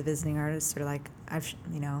saying to the visiting artists, sort of like, I've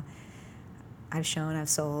shown, I've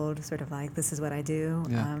sold, sort of like, this is what I do.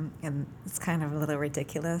 Yeah. And it's kind of a little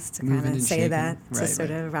ridiculous to Moving kind of and say shaking. that to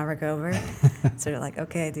Right. Robert Gober. Sort of like,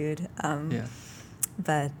 okay, dude.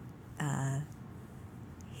 But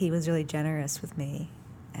he was really generous with me,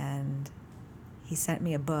 and he sent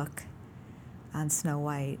me a book on Snow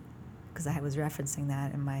White, because I was referencing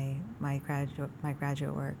that in my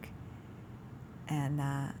graduate work. And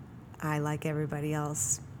I, like everybody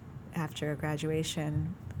else, after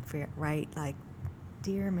graduation, write like,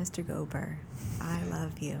 "Dear Mr. Gober, I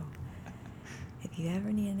love you. If you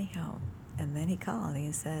ever need any help." And then he called and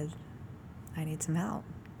he said, "I need some help."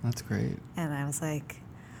 That's great. And I was like,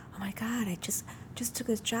 "Oh my God, I just took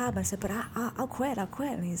this job." I said, "But I'll quit.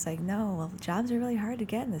 And he's like, "No, well, jobs are really hard to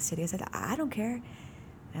get in this city." I said, "I don't care."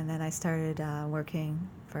 And then I started working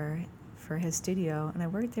for his studio, and I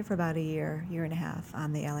worked there for about a year and a half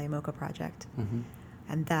on the LA MoCA project.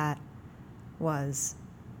 And that was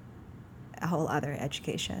a whole other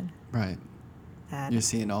education. Right. You're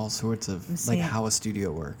seeing all sorts of, how a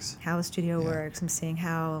studio works. How a studio works. I'm seeing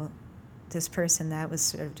how this person that was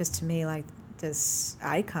sort of just to me like this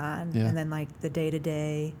icon, and then like the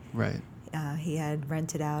day-to-day. Right. He had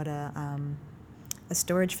rented out a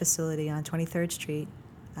storage facility on 23rd Street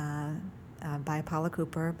by Paula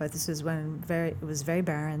Cooper, but this is when it was very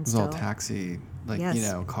barren. It was all taxi,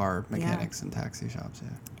 Yes. Car mechanics and taxi shops, yeah.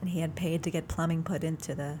 And he had paid to get plumbing put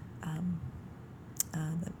into the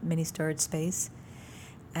mini storage space,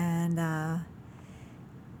 and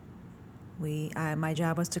my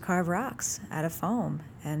job was to carve rocks out of foam,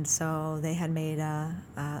 and so they had made a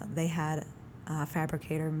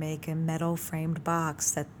fabricator make a metal framed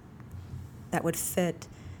box that would fit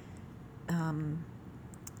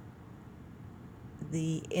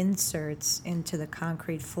the inserts into the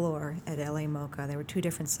concrete floor at LA Mocha. There were two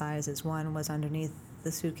different sizes. One was underneath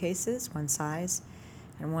the suitcases, one size,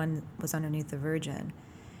 and one was underneath the Virgin.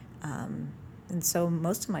 And so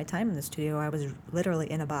most of my time in the studio, I was literally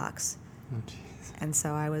in a box. Oh, jeez. And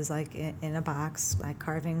so I was like in a box, like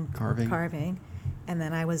carving. And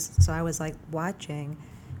then I was like watching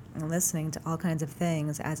and listening to all kinds of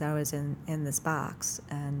things as I was in this box.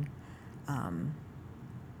 And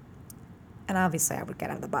obviously I would get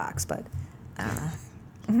out of the box, but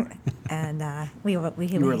and we you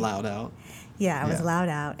were allowed out. Yeah, I was allowed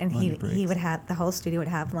out, and he would have, the whole studio would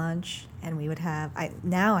have lunch, and we would have.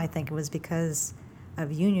 Now I think it was because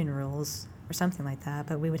of union rules or something like that,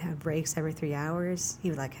 but we would have breaks every 3 hours. We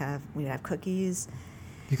would have cookies.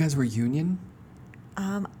 You guys were union?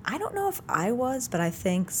 I don't know if I was, but I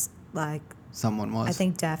think someone was. I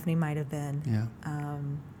think Daphne might have been. Yeah.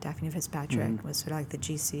 Daphne Fitzpatrick was sort of like the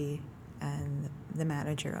GC and the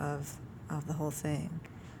manager of the whole thing.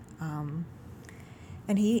 And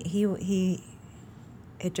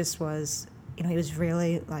it just was, he was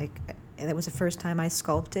really that was the first time I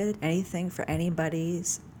sculpted anything for anybody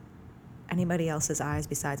else's eyes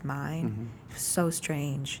besides mine. Mm-hmm. It was so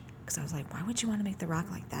strange, because I was like, why would you want to make the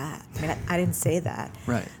rock like that? I mean, I didn't say that.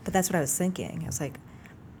 Right. But that's what I was thinking. I was like,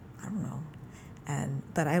 I don't know.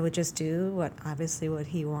 But I would just do what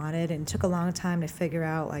he wanted, and it took a long time to figure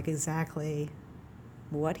out exactly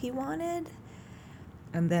what he wanted.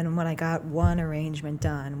 And then when I got one arrangement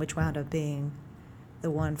done, which wound up being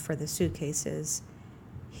the one for the suitcases,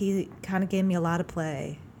 he kind of gave me a lot of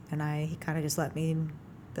play, and he kind of just let me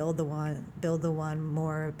build the one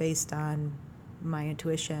more based on my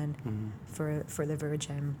intuition for the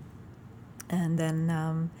Virgin. And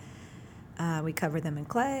then we covered them in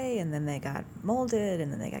clay, and then they got molded,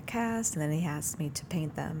 and then they got cast, and then he asked me to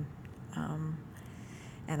paint them.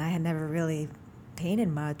 And I had never really painted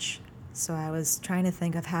much, so I was trying to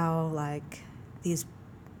think of how, these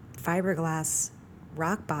fiberglass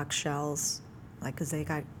rock box shells, because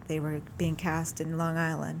they were being cast in Long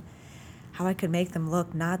Island, how I could make them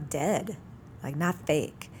look not dead, not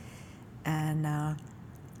fake. And I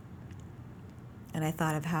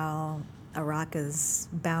thought of how a rock is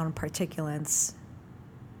bound particulates,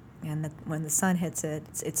 and that when the sun hits it,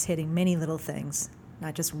 it's hitting many little things,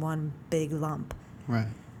 not just one big lump. Right.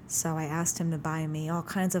 So I asked him to buy me all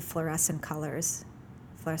kinds of fluorescent colors,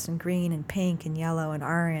 fluorescent green and pink and yellow and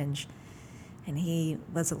orange, and he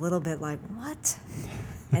was a little bit like, what?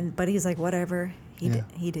 But he's like, whatever. He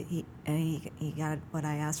got what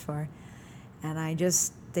I asked for, and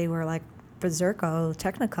they were like Berserko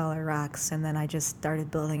Technicolor rocks, and then I just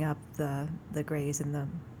started building up the grays and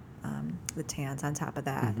the tans on top of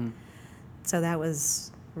that. Mm-hmm. So that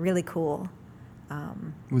was really cool.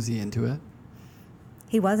 Was he into it?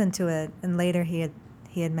 He was into it, and later he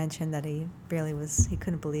had mentioned that he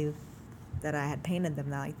couldn't believe that I had painted them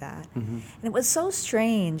like that. Mm-hmm. And it was so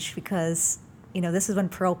strange because, this is when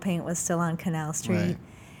Pearl Paint was still on Canal Street. Right.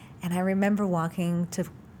 And I remember walking to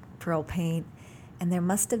Pearl Paint, and there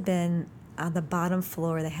must have been, on the bottom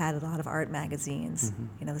floor, they had a lot of art magazines.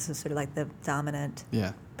 Mm-hmm. This was sort of like the dominant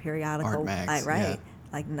periodical. Art mags, right.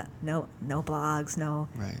 Yeah. No blogs, no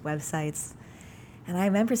websites. And I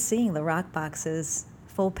remember seeing the rock boxes,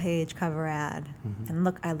 full page cover ad,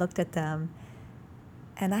 and I looked at them,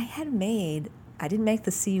 and I didn't make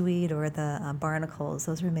the seaweed or the barnacles.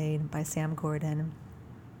 Those were made by Sam Gordon.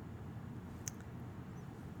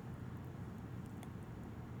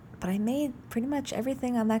 But I made pretty much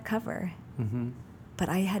everything on that cover. Mm-hmm. But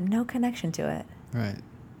I had no connection to it. Right.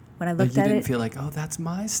 When I looked at it, you didn't feel like, oh, that's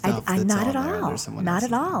my stuff. Not at all. Not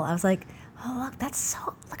at all. Thing. I was like, oh, look,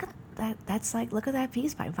 look at that. That's look at that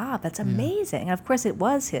piece by Bob. That's amazing. And of course, it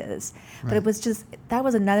was his. Right. But it was that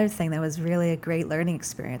was another thing that was really a great learning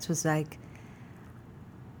experience. Was I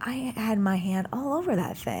had my hand all over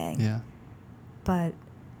that thing. Yeah. But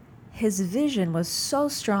his vision was so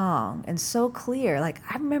strong and so clear.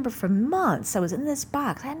 I remember for months I was in this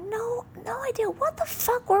box. I had no idea what the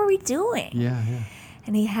fuck were we doing. Yeah.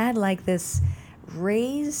 And he had this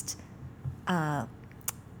raised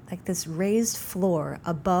floor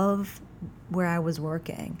above where I was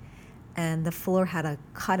working, and the floor had a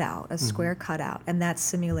cutout, a square cutout, and that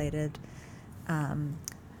simulated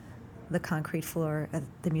the concrete floor at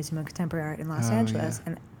the Museum of Contemporary Art in Los Angeles.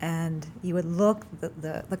 Yeah. And you would look,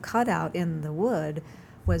 the cutout in the wood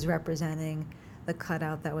was representing the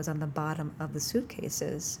cutout that was on the bottom of the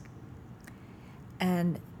suitcases.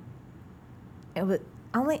 And it was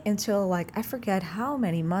only until, like, I forget how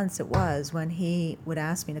many months it was when he would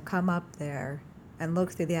ask me to come up there and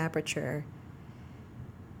look through the aperture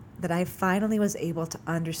that I finally was able to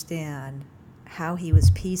understand how he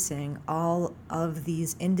was piecing all of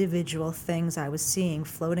these individual things I was seeing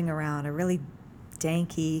floating around a really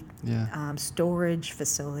danky storage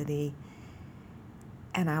facility.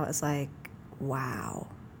 And I was like, wow.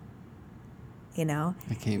 You know?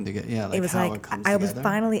 It came together. Yeah, like it was how like it comes I together. was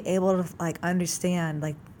finally able to, like, understand,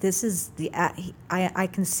 like, this is I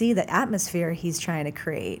can see the atmosphere he's trying to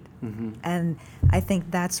create. Mm-hmm. And I think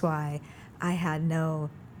that's why I had no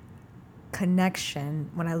connection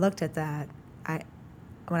when I looked at that.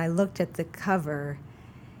 When I looked at the cover,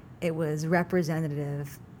 it was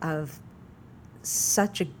representative of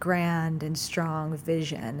such a grand and strong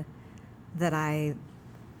vision that I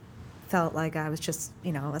felt like I was just,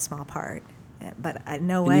 a small part. But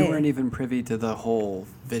no way. And you weren't even privy to the whole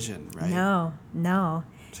vision, right? No.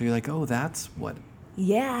 So you're like, oh, that's what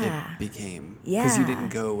it became. Yeah. Because you didn't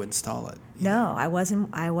go install it. No, I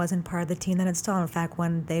wasn't part of the team that installed. In fact,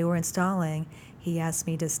 when they were installing, he asked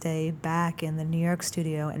me to stay back in the New York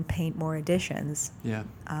studio and paint more editions. Yeah.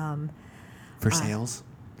 For sales?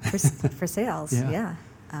 For sales, yeah.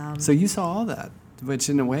 So you saw all that, which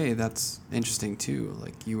in a way that's interesting too.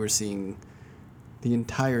 Like you were seeing the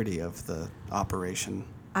entirety of the operation.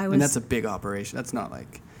 And that's a big operation. That's not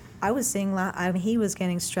like... I was seeing, he was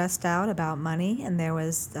getting stressed out about money, and there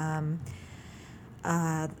was, the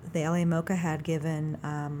LA MoCA had given,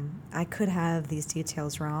 I could have these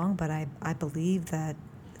details wrong, but I believe that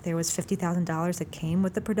there was $50,000 that came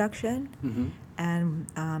with the production, mm-hmm.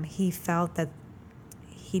 and he felt that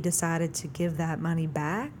he decided to give that money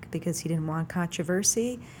back because he didn't want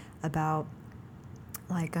controversy about,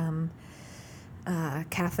 like,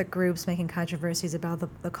 Catholic groups making controversies about the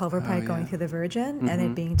culvert pipe going through the Virgin, mm-hmm. and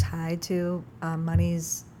it being tied to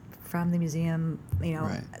monies from the museum,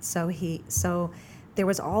 Right. So there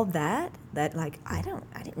was all that like I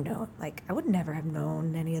didn't know, like I would never have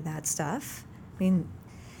known any of that stuff. I mean,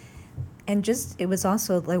 and just it was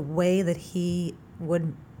also the way that he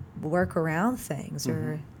would work around things,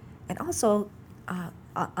 mm-hmm. and also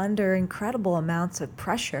under incredible amounts of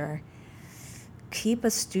pressure, keep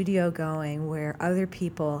a studio going where other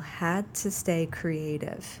people had to stay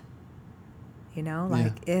creative.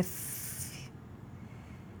 And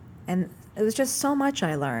it was just so much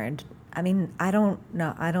I learned. I mean, I don't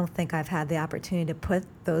think I've had the opportunity to put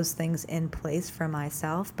those things in place for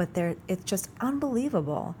myself, but it's just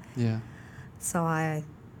unbelievable. Yeah. So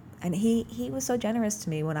he was so generous to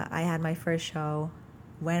me when I had my first show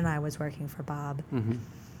when I was working for Bob, mm-hmm.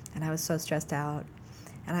 and I was so stressed out.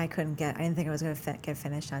 And I didn't think I was going to get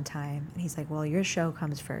finished on time. And he's like, well, your show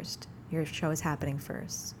comes first. Your show is happening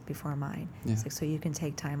first before mine. Yeah. He's like, so you can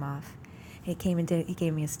take time off. He came and he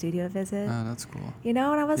gave me a studio visit. Oh, that's cool. And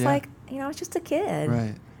I was like, I was just a kid.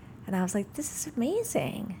 Right. And I was like, this is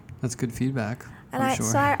amazing. That's good feedback. And sure.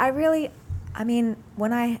 So I really,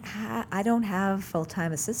 when I don't have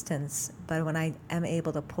full-time assistants, but when I am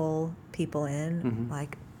able to pull people in, mm-hmm.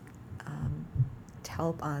 like to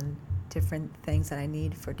help on different things that I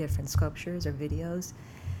need for different sculptures or videos,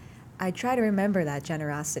 I try to remember that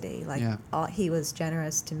generosity. Like he was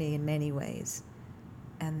generous to me in many ways,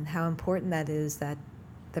 and how important that is, that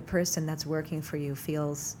the person that's working for you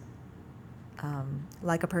feels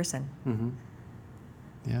like a person. Mm-hmm.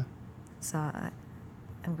 Yeah. So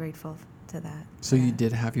I'm grateful to that. So you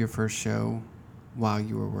did have your first show while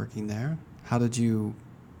you were working there. How did you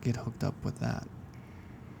get hooked up with that?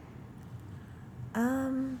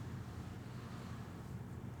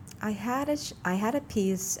 I had a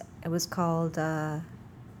piece. It was called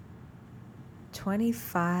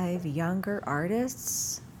 25 Younger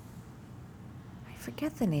Artists. I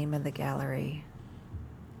forget the name of the gallery.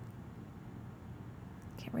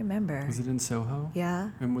 Can't remember. Was it in Soho?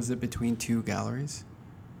 Yeah. And was it between two galleries?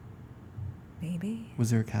 Maybe.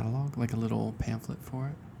 Was there a catalog, like a little pamphlet for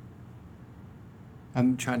it?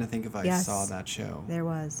 I'm trying to think if I saw that show. There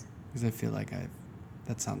was. Because I feel like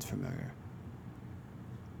that sounds familiar.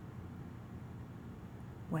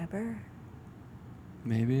 Weber?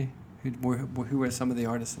 Maybe. Who were some of the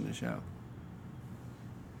artists in the show?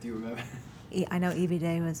 Do you remember? I know Evie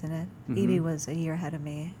Day was in it. Mm-hmm. Evie was a year ahead of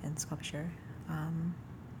me in sculpture.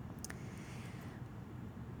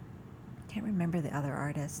 Can't remember the other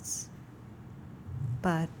artists.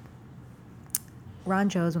 But Ron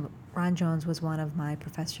Jones was one of my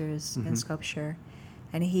professors in sculpture,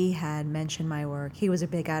 and he had mentioned my work. He was a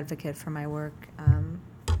big advocate for my work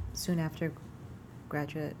soon after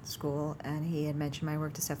graduate school, and he had mentioned my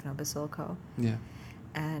work to Stefano Basilico. Yeah.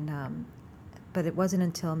 And but it wasn't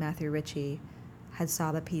until Matthew Ritchie had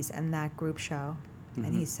saw the piece and that group show,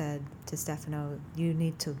 and he said to Stefano, "You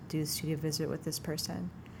need to do a studio visit with this person."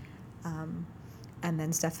 And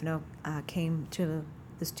then Stefano came to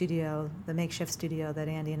the studio, the makeshift studio that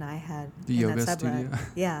Andy and I had. The in yoga that sublet. studio?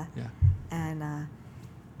 Yeah. Yeah.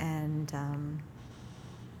 And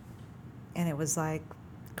it was like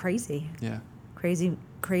crazy. Yeah. Crazy.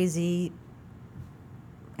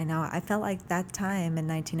 You know, I felt like that time in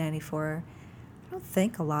 1994, I don't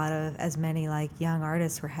think as many like young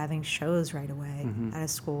artists were having shows right away out of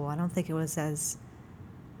school. I don't think it was as,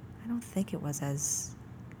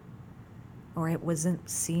 or it wasn't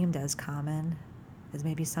seemed as common as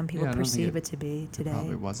maybe some people perceive it to be today. It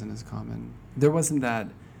probably wasn't as common. There wasn't that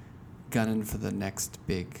gunning for the next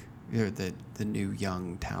big, or the new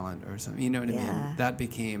young talent or something. You know what I mean? That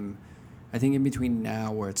became, I think, in between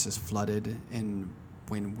now where it's just flooded, and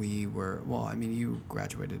when we were, well, I mean, you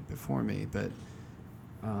graduated before me, but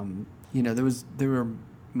you know, there were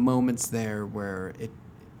moments there where it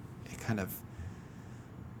kind of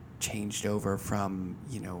changed over from,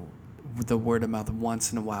 you know, the word of mouth.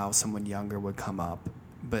 Once in a while someone younger would come up,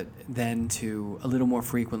 but then to a little more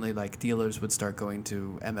frequently, like dealers would start going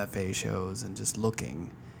to MFA shows and just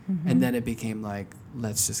looking, and then it became like,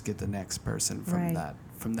 let's just get the next person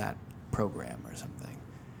from that program or something.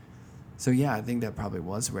 So yeah, I think that probably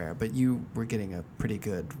was rare, but you were getting a pretty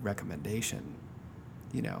good recommendation,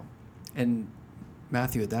 you know. And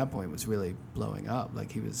Matthew at that point was really blowing up,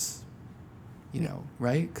 like he was, you know,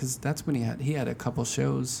 right? Because that's when he had a couple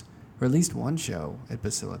shows, or at least one show at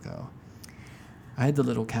Basilico. I had the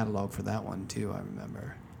little catalog for that one too, I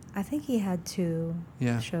remember. I think he had 2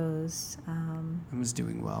 shows. And was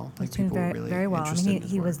doing well. Like doing people were really very well. interested in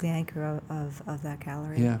his he work. was the anchor of that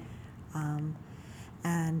gallery. Yeah.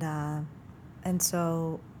 And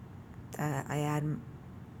so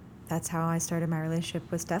that's how I started my relationship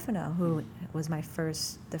with Stefano, who was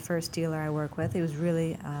the first dealer I worked with. He was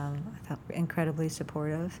really, I thought, incredibly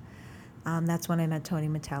supportive. That's when I met Tony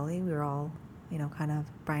Metelli. We were all, you know, kind of,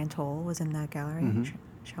 Brian Toll was in that gallery, and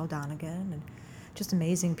Cheryl Donegan, and just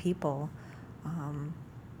amazing people.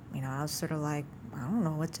 You know, I was sort of like, I don't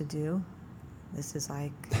know what to do. This is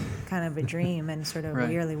like kind of a dream and sort of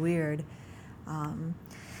really weird.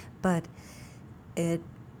 But it,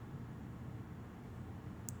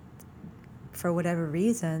 for whatever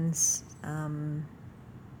reasons, the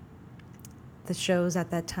shows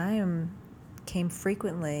at that time came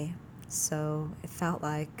frequently, so it felt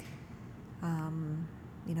like,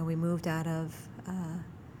 you know, we moved out of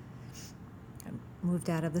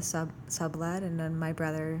the sublet, and then my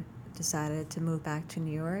brother decided to move back to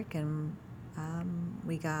New York, and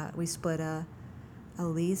we split a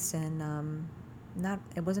lease in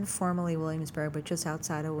it wasn't formally Williamsburg, but just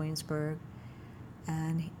outside of Williamsburg,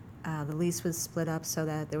 and the lease was split up so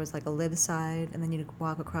that there was like a live side, and then you'd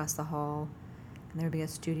walk across the hall, and there'd be a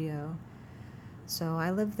studio. So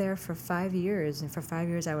I lived there for 5 years, and for 5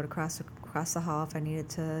 years I would cross the hall if I needed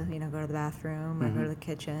to, you know, go to the bathroom or go to the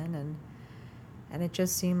kitchen, and it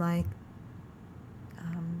just seemed like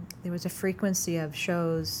there was a frequency of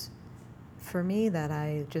shows for me that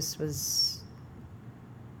I just was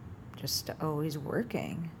always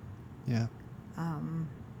working. Yeah.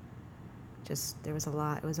 There was a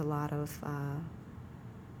lot. It was a lot of. You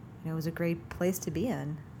know, it was a great place to be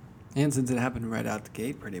in. And since it happened right out the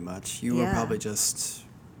gate, pretty much, you were probably just.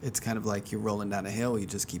 It's kind of like you're rolling down a hill. You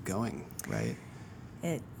just keep going, right?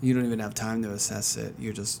 You don't even have time to assess it.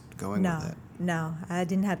 You're just going with it. No, I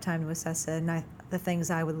didn't have time to assess it, and the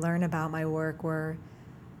things I would learn about my work were,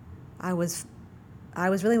 I was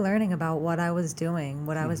really learning about what I was doing,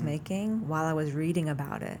 what I was making, while I was reading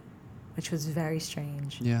about it, which was very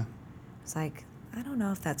strange. Yeah. It's like, I don't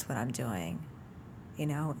know if that's what I'm doing, you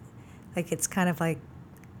know? Like, it's kind of like,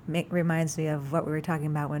 reminds me of what we were talking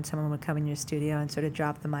about when someone would come in your studio and sort of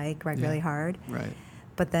drop the mic really hard. Right.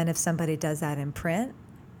 But then if somebody does that in print,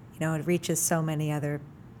 you know, it reaches so many other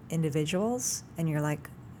individuals, and you're like...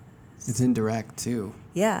 It's indirect, too.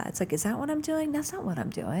 Yeah, it's like, is that what I'm doing? That's not what I'm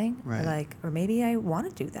doing. Right. Or maybe I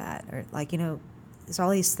want to do that. Or, like, you know, there's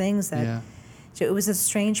all these things that... Yeah. So it was a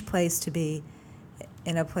strange place to be,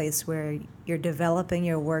 in a place where you're developing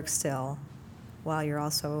your work still while you're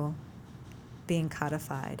also being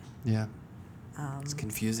codified. Yeah. It's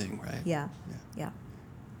confusing, right? Yeah.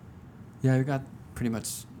 Yeah, I got pretty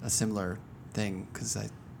much a similar thing, because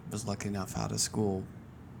was lucky enough out of school,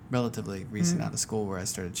 relatively recent out of school, where I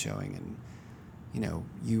started showing, and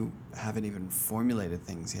you haven't even formulated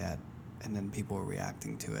things yet, and then people are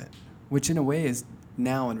reacting to it, which in a way is,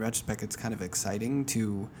 now in retrospect, it's kind of exciting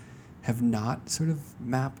to have not sort of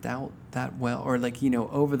mapped out that well, or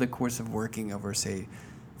over the course of working over, say,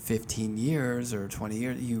 15 years or 20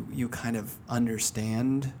 years, you kind of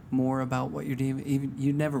understand more about what you're doing. Even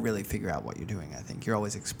you never really figure out what you're doing, I think. You're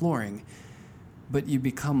always exploring, but you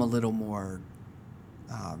become a little more,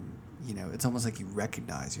 it's almost like you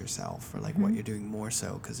recognize yourself, or what you're doing more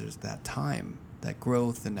so, because there's that time, that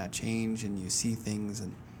growth and that change, and you see things,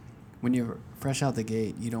 and when you're fresh out the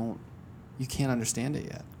gate, you can't understand it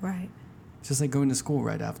yet. Right. It's just like going to school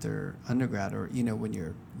right after undergrad, or, when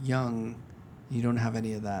you're young, you don't have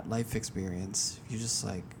any of that life experience. You're just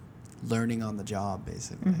learning on the job,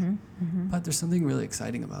 basically. But there's something really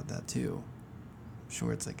exciting about that too. I'm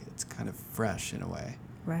sure it's kind of fresh in a way.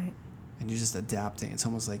 Right. And you're just adapting. It's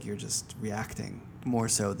almost like you're just reacting more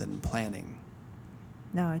so than planning.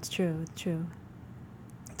 No, it's true. It's true.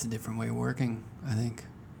 It's a different way of working, I think.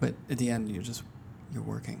 But at the end, you're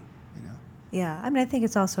working, Yeah, I think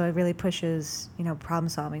it's also, it really pushes,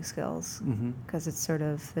 problem-solving skills, because it's sort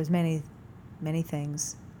of, there's many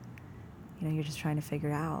things, you're just trying to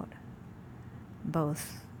figure out,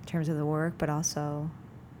 both in terms of the work, but also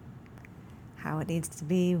how it needs to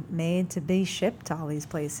be made to be shipped to all these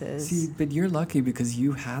places. See, but you're lucky because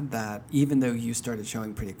you had that, even though you started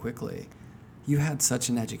showing pretty quickly, you had such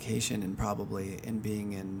an education, and probably in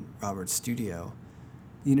being in Robert's studio,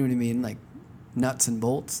 you know what I mean? Nuts and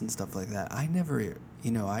bolts and stuff like that. I never,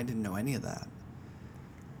 I didn't know any of that.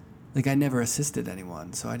 I never assisted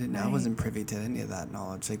anyone, so I wasn't privy to any of that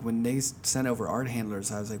knowledge. When they sent over art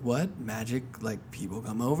handlers, I was like, what? Magic? People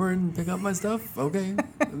come over and pick up my stuff? Okay.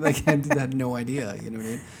 I had no idea, you know what I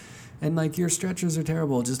mean? And your stretchers are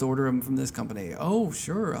terrible, just order them from this company. Oh,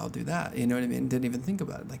 sure, I'll do that. You know what I mean? Didn't even think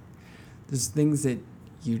about it. There's things that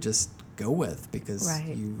you just go with because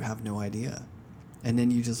you have no idea. And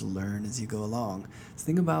then you just learn as you go along. The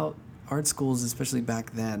thing about art schools, especially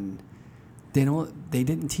back then, they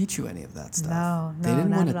didn't teach you any of that stuff. No, they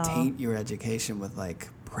didn't want to not at all. taint your education with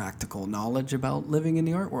practical knowledge about living in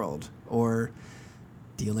the art world or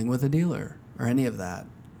dealing with a dealer or any of that.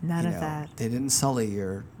 None of that. They didn't sully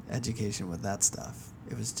your education with that stuff.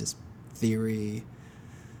 It was just theory,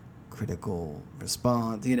 critical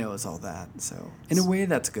response, it's all that. So in a way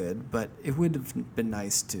that's good, but it would have been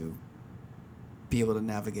nice to be able to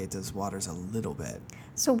navigate those waters a little bit.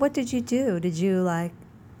 So what did you do? Did you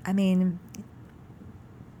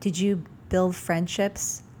did you build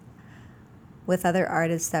friendships with other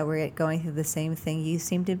artists that were going through the same thing you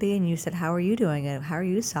seem to be? And you said, how are you doing it? How are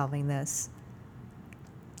you solving this?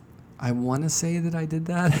 I want to say that I did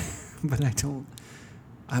that, but I don't.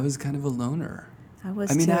 I was kind of a loner. I was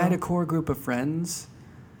too. I had a core group of friends,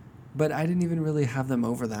 but I didn't even really have them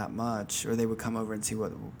over that much, or they would come over and see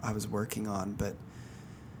what I was working on, but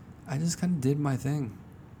I just kind of did my thing.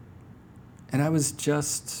 And I was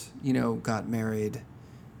just, got married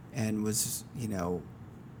and was,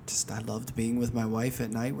 I loved being with my wife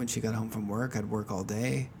at night when she got home from work. I'd work all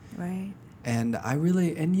day. Right. And I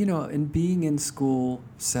really, and being in school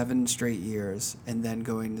 7 straight years and then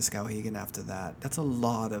going to Skowhegan after that, that's a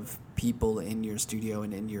lot of people in your studio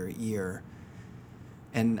and in your ear.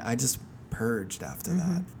 And I just purged after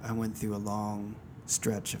that. I went through a long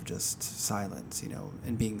stretch of just silence,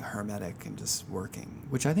 and being hermetic and just working,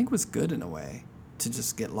 which I think was good in a way, to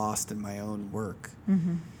just get lost in my own work.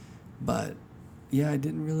 But yeah, I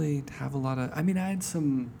didn't really have a lot of, I had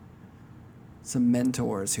some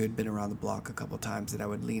mentors who had been around the block a couple of times that I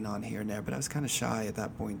would lean on here and there, but I was kind of shy at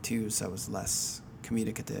that point too, so I was less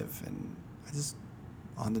communicative, and I just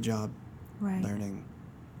on the job learning.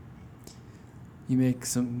 You make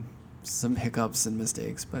some hiccups and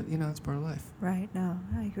mistakes, but it's part of life. Right. No,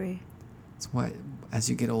 I agree. That's why as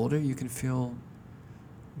you get older, you can feel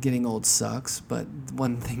getting old sucks, but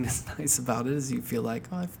one thing that's nice about it is you feel like,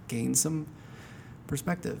 oh, I've gained some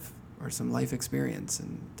perspective or some life experience,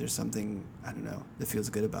 and there's something, I don't know, that feels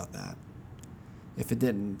good about that. If it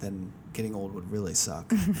didn't, then getting old would really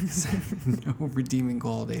suck. No redeeming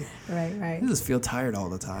quality. Right. I just feel tired all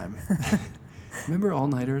the time. Remember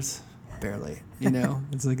all-nighters? Barely,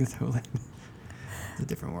 It's it's a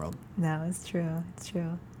different world. No, it's true. It's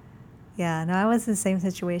true. Yeah, no, I was in the same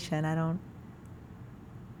situation. I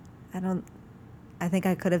think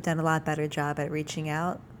I could have done a lot better job at reaching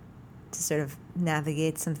out to sort of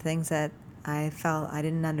navigate some things that I felt I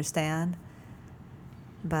didn't understand.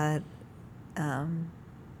 But I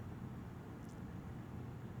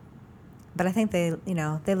think they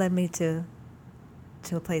led me to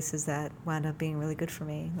to places that wound up being really good for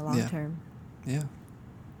me in the long term. Yeah.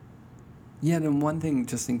 Yeah, and then one thing,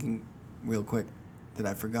 just thinking real quick that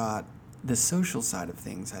I forgot, the social side of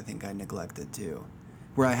things I think I neglected too.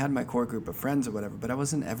 Where I had my core group of friends or whatever, but I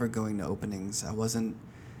wasn't ever going to openings. I wasn't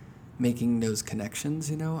making those connections,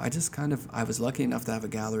 you know. I was lucky enough to have a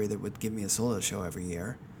gallery that would give me a solo show every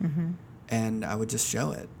year. Mm-hmm. And I would just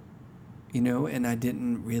show it, you know, and I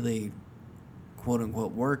didn't really, quote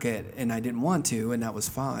unquote, work it, and I didn't want to, and that was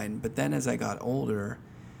fine. But then as I got older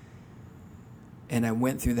and I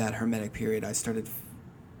went through that hermetic period, I started,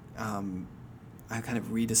 I kind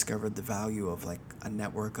of rediscovered the value of like a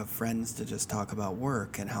network of friends to just talk about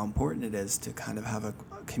work, and how important it is to kind of have a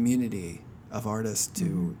community of artists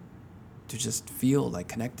to just feel like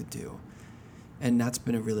connected to. And that's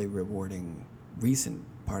been a really rewarding recent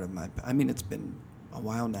part of it's been a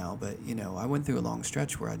while now, but you know, I went through a long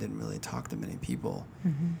stretch where I didn't really talk to many people.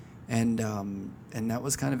 And that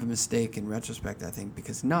was kind of a mistake in retrospect, I think,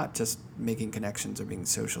 because not just making connections or being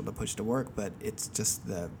social to push to work, but it's just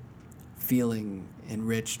the feeling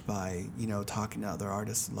enriched by, you know, talking to other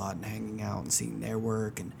artists a lot and hanging out and seeing their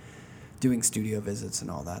work and doing studio visits and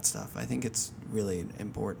all that stuff. I think it's really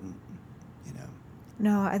important, you know.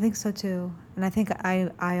 No, I think so too. And I think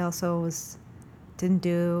I also didn't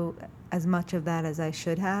do as much of that as I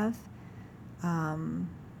should have. I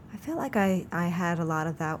feel like I had a lot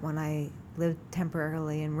of that when I lived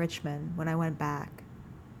temporarily in Richmond, when I went back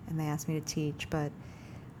and they asked me to teach. But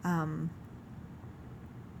and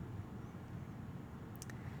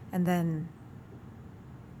then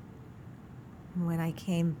when I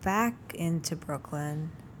came back into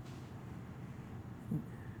Brooklyn,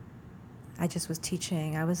 I just was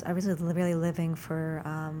teaching. I was really living for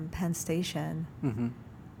Penn Station.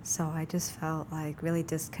 So I just felt like really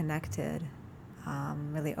disconnected,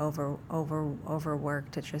 really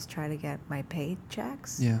overworked to just try to get my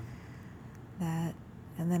paychecks. Yeah.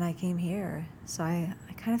 And then I came here. So I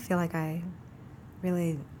kind of feel like I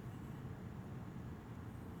really,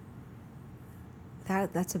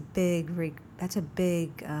 that's a big, like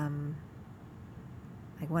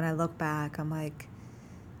when I look back, I'm like,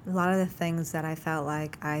 a lot of the things that I felt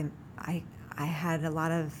like I had a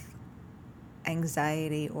lot of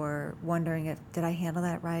anxiety or wondering if did I handle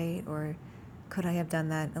that right or could I have done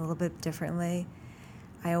that a little bit differently.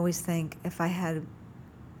 I always think if I had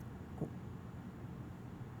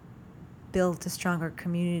built a stronger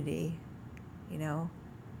community, you know,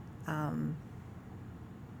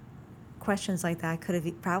 questions like that could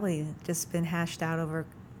have probably just been hashed out over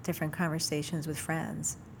different conversations with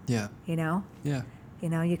friends. Yeah. You know? Yeah. You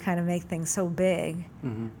know, you kind of make things so big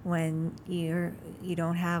when you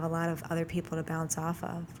don't have a lot of other people to bounce off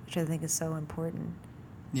of, which I think is so important.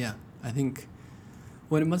 Yeah, I think,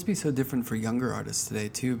 well, it must be so different for younger artists today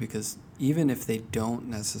too, because even if they don't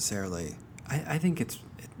necessarily, I think it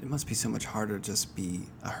must be so much harder to just be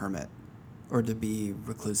a hermit, or to be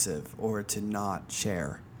reclusive, or to not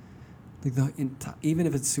share. Like even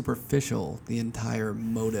if it's superficial, the entire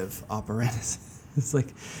motive apparatus is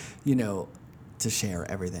like, you know, to share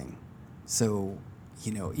everything. So,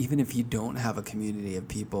 you know, even if you don't have a community of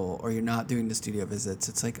people or you're not doing the studio visits,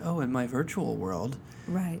 it's like, oh, in my virtual world,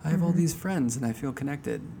 right, I have all these friends and I feel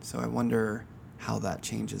connected. So I wonder how that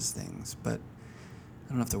changes things. But I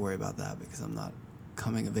don't have to worry about that because I'm not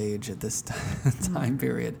coming of age at this time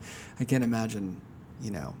period. I can't imagine, you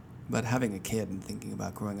know, but having a kid and thinking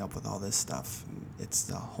about growing up with all this stuff, it's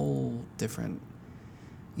a whole different,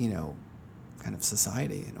 you know, kind of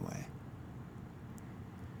society in a way.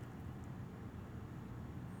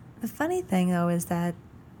 The funny thing, though, is that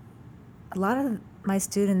a lot of my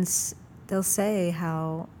students, they'll say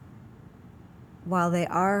how while they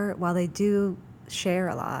do share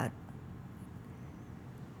a lot,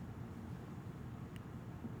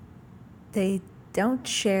 they don't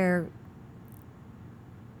share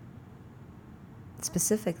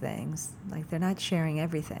specific things. Like, they're not sharing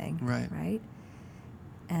everything. Right?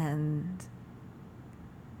 And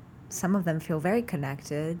some of them feel very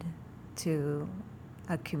connected to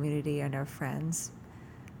a community and their friends,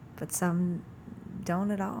 but some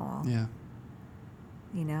don't at all. Yeah.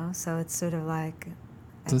 You know, so it's sort of like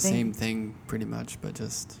it's the same thing pretty much, but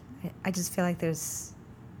just I just feel like there's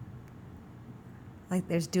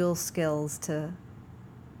dual skills to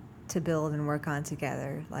build and work on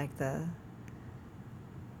together, like the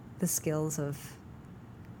skills of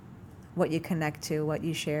what you connect to, what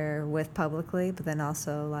you share with publicly, but then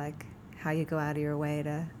also like how you go out of your way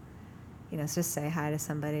to, you know, just say hi to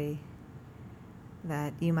somebody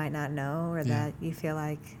that you might not know or that you feel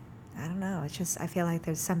like, I don't know, it's just, I feel like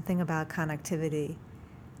there's something about connectivity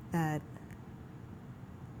that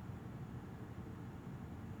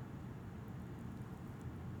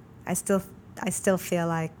I still feel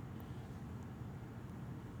like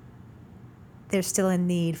there's still a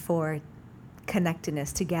need for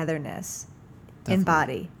connectedness, togetherness, Definitely. in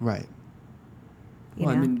body. Right. You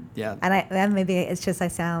Well, know? I mean, yeah. And maybe it's just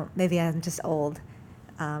maybe I'm just old.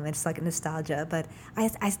 It's like nostalgia, but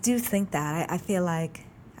I do think that I feel like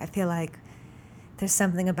there's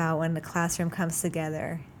something about when the classroom comes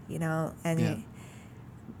together, you know, and Yeah.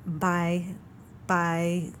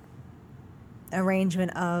 by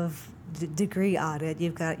arrangement of degree audit,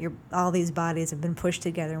 you've got all these bodies have been pushed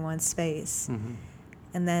together in one space. Mm-hmm.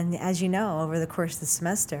 And then, as you know, over the course of the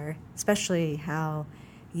semester, especially how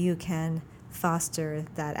you can foster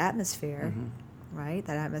that atmosphere, Mm-hmm. right?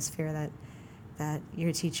 That atmosphere that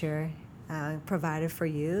your teacher provided for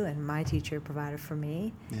you and my teacher provided for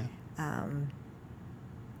me. Yeah.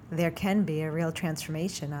 There can be a real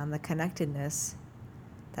transformation on the connectedness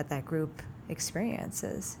that group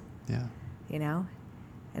experiences, Yeah. you know?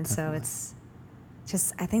 And Definitely. so it's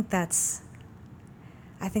just, I think that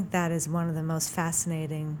is one of the most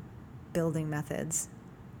fascinating building methods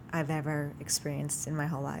I've ever experienced in my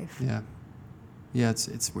whole life. Yeah. Yeah,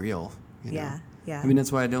 it's real. You know? Yeah, yeah. I mean,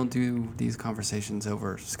 that's why I don't do these conversations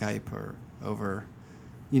over Skype or over,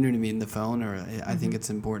 you know what I mean, the phone. Or I think it's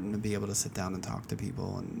important to be able to sit down and talk to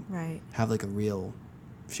people and Right. have like a real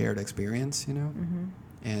shared experience, you know? Mm-hmm.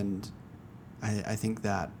 And I think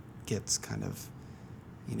that gets kind of,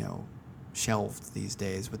 you know, shelved these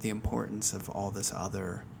days with the importance of all this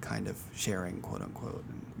other kind of sharing, quote unquote.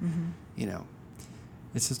 And, Mm-hmm. you know,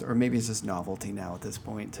 it's just, or maybe it's just novelty now at this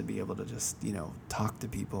point to be able to just, you know, talk to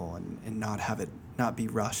people and not be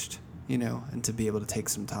rushed, you know, and to be able to take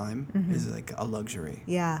some time Mm-hmm. is like a luxury.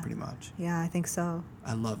 Yeah. Pretty much. Yeah, I think so.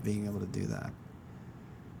 I love being able to do that.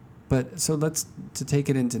 But so to take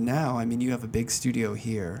it into now, I mean, you have a big studio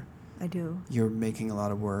here. I do. You're making a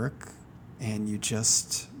lot of work, and you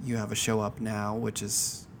have a show up now, which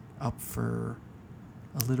is up for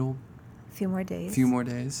a Few more days.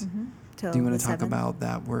 Mm-hmm. Do you want to talk about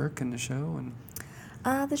that work and the show? And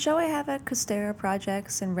the show I have at Costera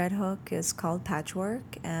Projects in Red Hook is called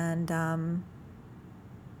Patchwork, and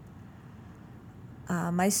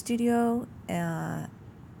my studio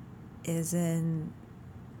is in,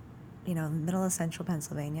 middle of central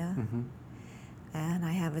Pennsylvania, mm-hmm. and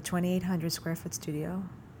I have a 2,800 square foot studio.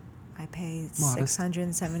 I pay Modest.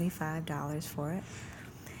 $675 for it.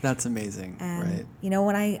 That's amazing, And, right?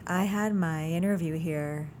 when I had my interview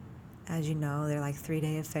here, as you know, they're like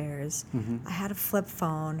 3-day affairs. Mm-hmm. I had a flip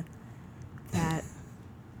phone that...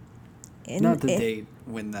 Not the date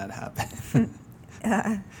when that happened.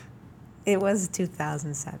 It was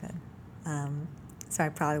 2007. So I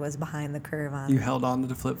probably was behind the curve on... You held on to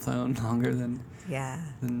the flip phone longer than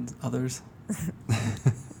others?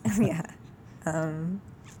 Yeah.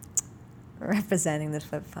 Representing the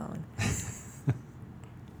flip phone.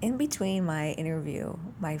 In between my interview,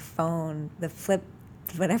 my phone, the flip,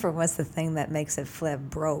 whatever was the thing that makes it flip,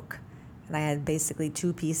 broke. And I had basically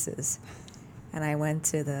 2 pieces. And I went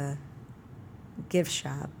to the gift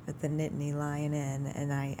shop at the Nittany Lion Inn,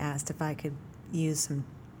 and I asked if I could use some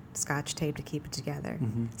Scotch tape to keep it together.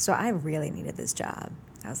 Mm-hmm. So I really needed this job.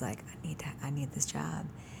 I was like, I need this job.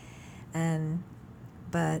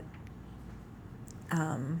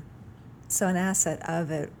 So an asset of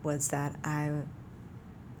it was that a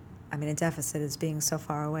deficit is being so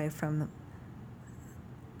far away from,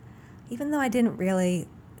 even though I didn't really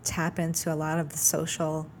tap into a lot of the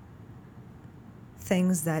social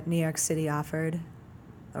things that New York City offered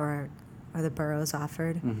or the boroughs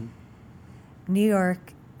offered. Mm-hmm. New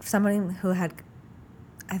York, someone who had,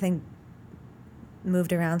 I think,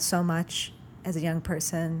 moved around so much as a young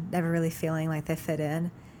person, never really feeling like they fit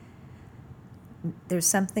in. There's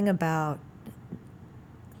something about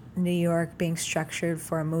New York being structured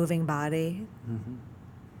for a moving body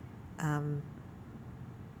Mm-hmm.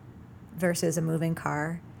 Versus a moving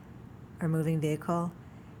car or moving vehicle,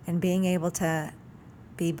 and being able to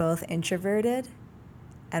be both introverted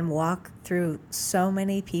and walk through so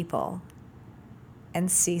many people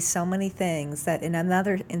and see so many things that in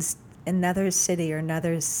another city or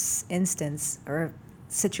another instance or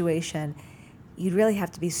situation, you'd really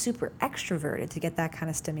have to be super extroverted to get that kind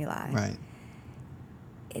of stimuli. Right.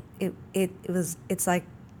 It's like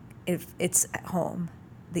it's at home.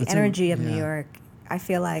 The It's energy of New yeah. York, I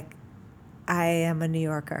feel like I am a New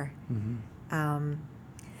Yorker. Mm-hmm.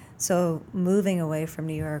 So moving away from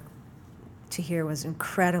New York to here was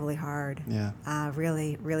incredibly hard. Yeah.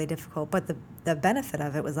 Really, really difficult. But the benefit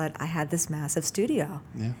of it was that I had this massive studio.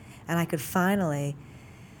 Yeah. And I could finally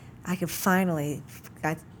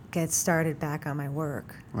get started back on my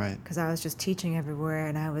work. Right. Because I was just teaching everywhere,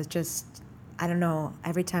 and I I don't know,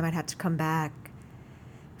 every time I'd have to come back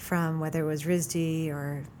from whether it was RISD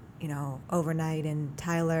or, overnight in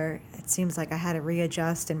Tyler, it seems like I had to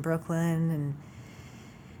readjust in Brooklyn, and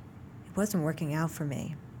it wasn't working out for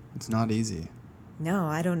me. It's not easy. No,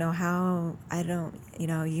 I don't know how.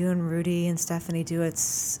 You and Rudy and Stephanie do it,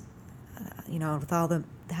 with all the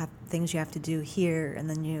things you have to do here, and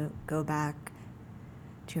then you go back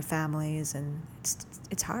to your families, and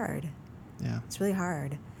it's hard. Yeah. It's really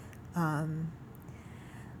hard.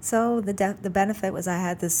 So the benefit was I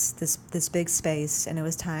had this big space, and it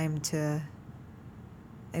was time to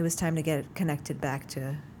get connected back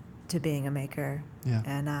to being a maker. Yeah.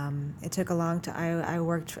 And it took a long time. I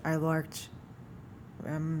worked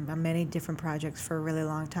on many different projects for a really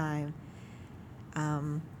long time.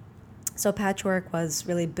 So patchwork was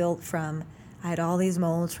really built from, I had all these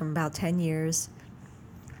molds from about 10 years.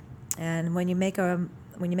 And when you make a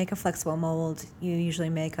flexible mold, you usually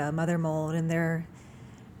make a mother mold, and they're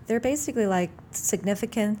basically like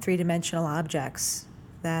significant three-dimensional objects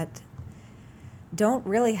that don't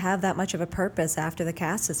really have that much of a purpose after the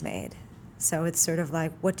cast is made. So it's sort of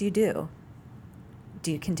like, what do you do?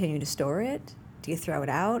 Do you continue to store it? Do you throw it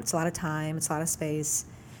out? It's a lot of time, it's a lot of space.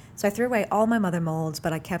 So I threw away all my mother molds,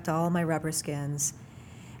 but I kept all my rubber skins.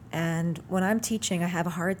 And when I'm teaching, I have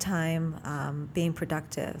a hard time being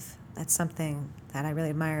productive. That's something that I really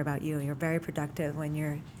admire about you. You're very productive when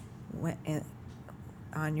you're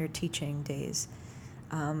on your teaching days.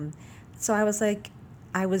 So I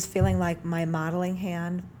was feeling like my modeling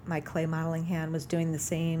hand, my clay modeling hand, was doing the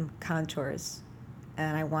same contours,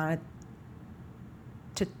 and I wanted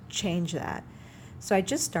to change that. So I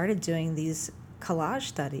just started doing these collage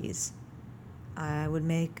studies. I would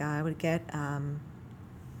get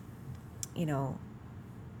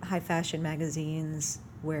high fashion magazines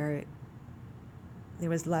where there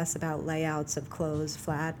was less about layouts of clothes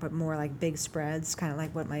flat, but more like big spreads, kind of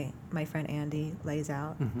like what my friend Andy lays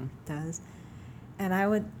out, does. And I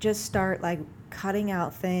would just start like cutting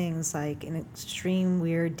out things like in extreme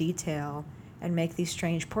weird detail and make these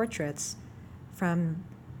strange portraits from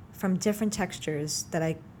different textures that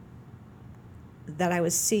I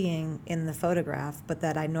was seeing in the photograph, but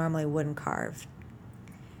that I normally wouldn't carve.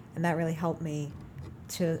 And that really helped me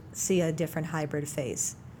to see a different hybrid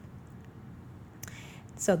face.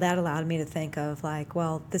 So that allowed me to think of like,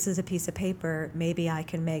 well, this is a piece of paper. Maybe I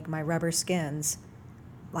can make my rubber skins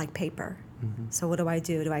like paper. Mm-hmm. So what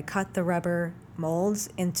do? Do I cut the rubber molds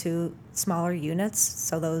into smaller units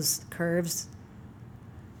so those curves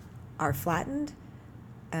are flattened?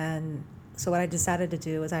 And so what I decided to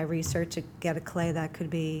do was I researched to get a clay that could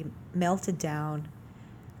be melted down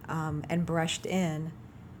and brushed in.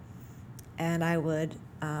 And I would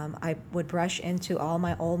brush into all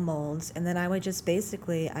my old molds, and then I would just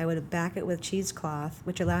I would back it with cheesecloth,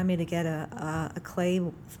 which allowed me to get a clay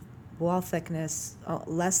wall thickness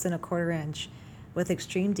less than 1/4 inch with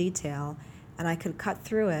extreme detail, and I could cut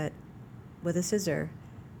through it with a scissor,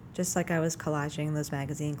 just like I was collaging those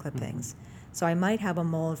magazine clippings. Mm-hmm. So I might have a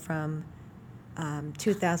mold from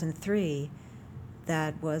 2003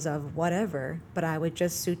 that was of whatever, but I would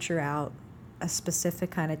just suture out a specific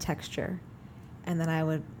kind of texture. And then I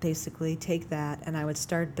would basically take that and I would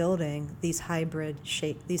start building these hybrid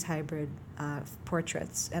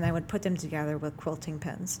portraits, and I would put them together with quilting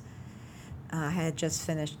pins. I had just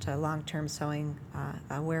finished a long-term sewing,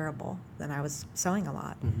 a wearable, and I was sewing a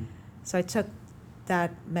lot. Mm-hmm. So I took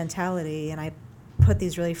that mentality and I put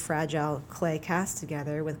these really fragile clay casts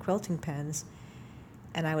together with quilting pins,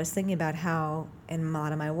 and I was thinking about how in a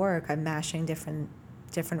lot of my work I'm mashing different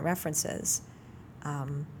references.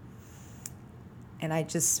 And I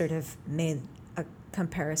just sort of made a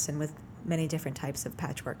comparison with many different types of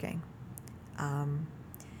patchworking.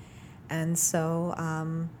 And so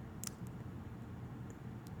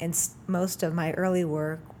most of my early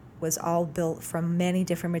work was all built from many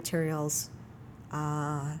different materials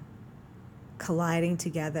colliding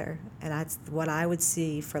together. And that's what I would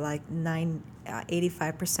see for like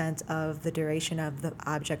 85% of the duration of the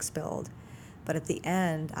object's build. But at the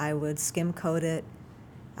end, I would skim coat it,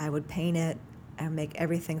 I would paint it, and make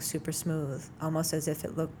everything super smooth, almost as if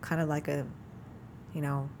it looked kind of like an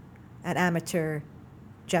amateur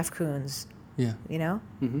Jeff Koons. Yeah.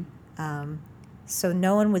 Mm-hmm. So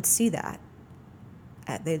no one would see that.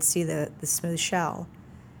 They'd see the smooth shell,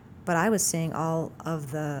 but I was seeing all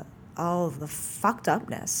of the fucked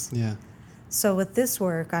upness. Yeah. So with this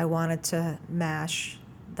work, I wanted to mash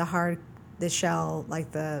the shell,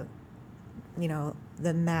 like the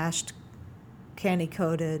mashed, candy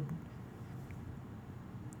coated,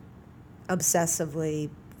 obsessively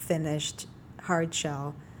finished hard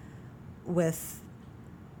shell with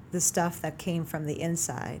the stuff that came from the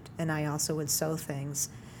inside, and I also would sew things.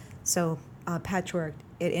 So patchwork,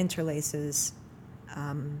 it interlaces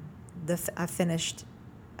a finished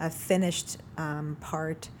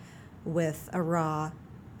part with a raw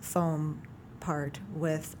foam part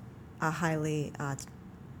with a highly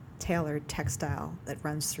tailored textile that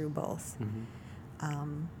runs through both.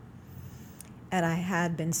 Mm-hmm. And I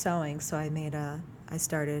had been sewing, so I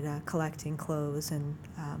started collecting clothes, and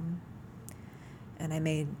I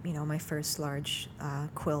made my first large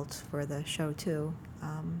quilt for the show too,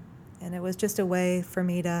 and it was just a way for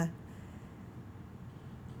me to.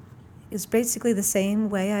 It's basically the same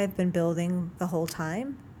way I've been building the whole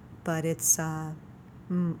time, but it's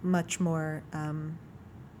much more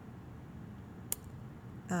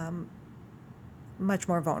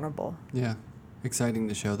vulnerable. Yeah, exciting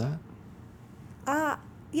to show that.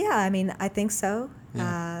 Yeah, I mean, I think so.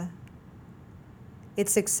 Yeah.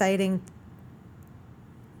 It's exciting.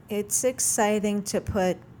 It's exciting to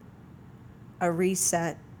put a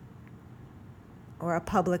reset or a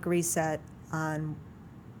public reset on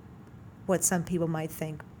what some people might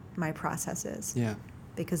think my process is. Yeah.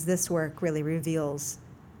 Because this work really reveals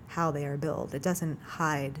how they are built. It doesn't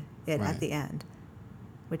hide it Right. at the end,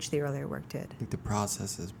 which the earlier work did. I think the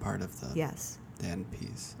process is part of the Yes, the end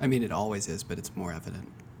piece. I mean, it always is, but it's more evident.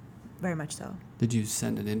 very much so. Did you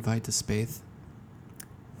send an invite to Spaith?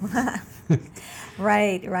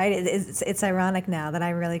 Right. It's ironic now that I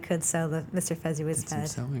really could sew the Mr. Fezziwig's Did some bed.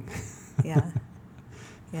 sewing.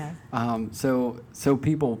 Yeah. So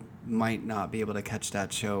people might not be able to catch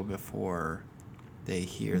that show before they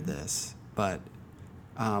hear this, but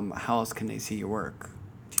how else can they see your work?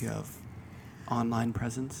 Do you have online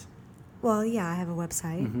presence? Well, yeah, I have a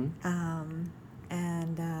website. Mm-hmm.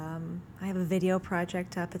 And I have a video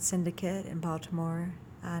project up at Syndicate in Baltimore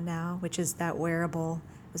now, which is that wearable.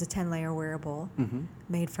 It was a 10-layer wearable Mm-hmm.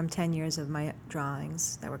 made from 10 years of my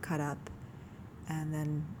drawings that were cut up and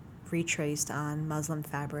then retraced on muslin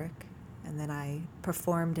fabric. And then I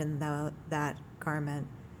performed in that garment,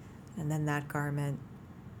 and then that garment.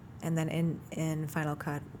 And then in Final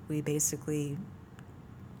Cut, we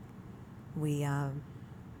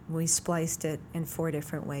spliced it in 4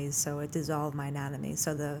 different ways, so it dissolved my anatomy.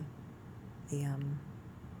 So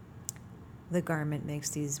the garment makes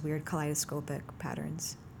these weird kaleidoscopic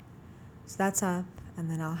patterns. So that's up, and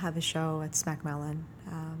then I'll have a show at Smack Mellon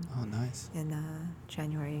Oh, nice. in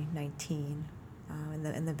January 19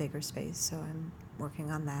 in the bigger space. So I'm working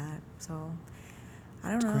on that. So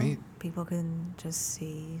I don't know. Great. People can just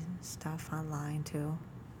see stuff online too.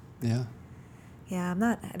 Yeah. Yeah,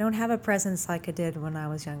 I don't have a presence like I did when I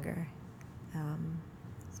was younger. I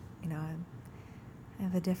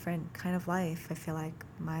have a different kind of life. I feel like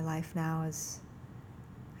my life now I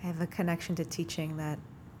have a connection to teaching that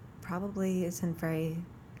probably isn't very,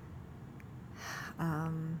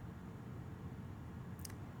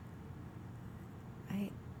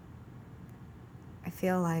 I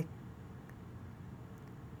feel like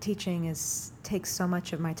teaching takes so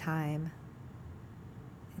much of my time.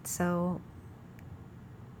 It's so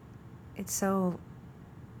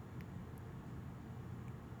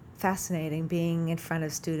fascinating being in front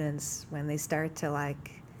of students when they start to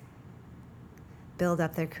build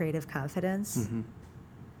up their creative confidence. Mm-hmm.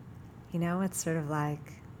 It's sort of like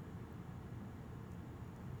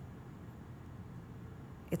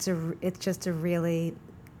it's a really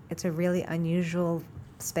unusual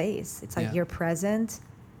space. It's like Yeah. you're present,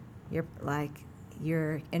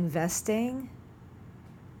 you're investing,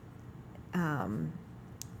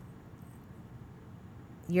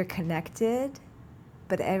 you're connected,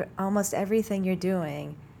 but almost everything you're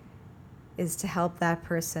doing is to help that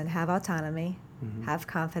person have autonomy, Mm-hmm. have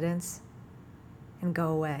confidence, and go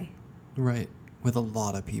away. Right. With a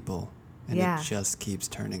lot of people. And Yeah. it just keeps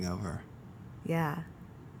turning over. Yeah.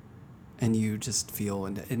 And you just feel,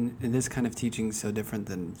 and this kind of teaching is so different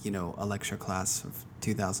than, a lecture class of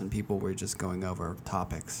 2,000 people where you're just going over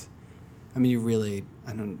topics. I mean,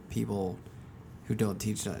 people who don't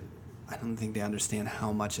teach, I don't think they understand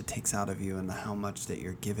how much it takes out of you and how much that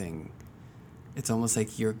you're giving. It's almost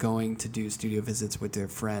like you're going to do studio visits with your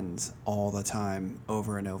friends all the time,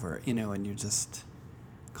 over and over, and you're just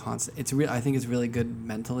constant. I think it's really good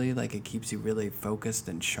mentally. Like, it keeps you really focused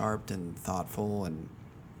and sharp and thoughtful, and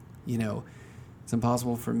it's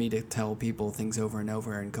impossible for me to tell people things over and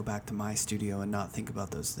over and go back to my studio and not think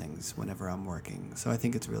about those things whenever I'm working. So I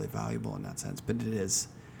think it's really valuable in that sense, but it's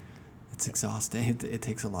exhausting. It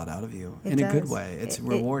takes a lot out of you in a good way. It's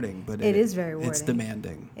rewarding, but it is very rewarding. It's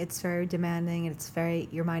demanding. It's very demanding,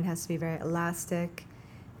 and your mind has to be very elastic,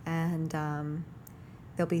 and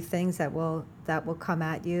there'll be things that will come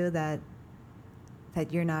at you that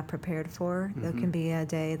that you're not prepared for. There can be a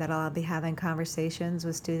day that I'll be having conversations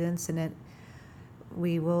with students, and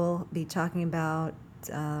we will be talking about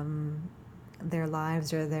their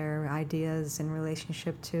lives or their ideas in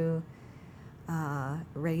relationship to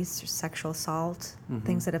race or sexual assault,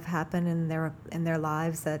 things that have happened in their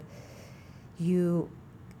lives that you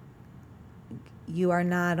are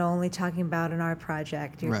not only talking about in our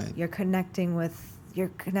project. You're connecting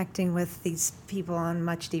with these people on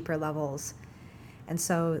much deeper levels, and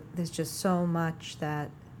so there's just so much that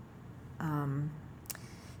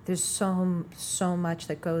there's so much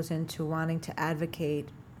that goes into wanting to advocate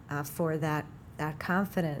for that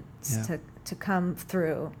confidence to come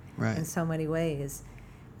through in so many ways,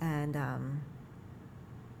 and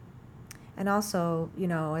also,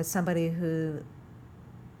 as somebody whose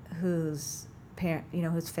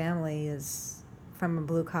family is from a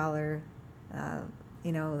blue collar,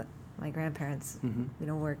 my grandparents,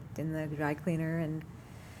 worked in the dry cleaner and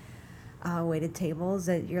waited tables.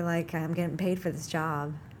 That you're like, I'm getting paid for this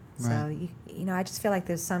job, so I just feel like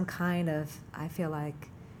there's some kind of. I feel like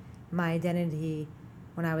my identity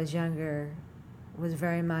when I was younger was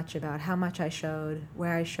very much about how much I showed,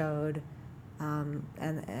 where I showed,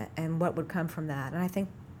 and what would come from that. And I think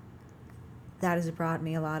that has brought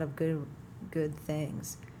me a lot of good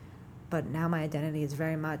things. But now my identity is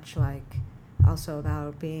very much like also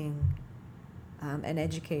about being an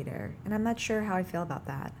educator, and I'm not sure how I feel about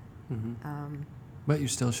that. But you're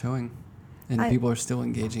still showing, and people are still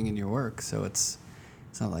engaging in your work, so it's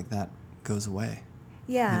not like that goes away.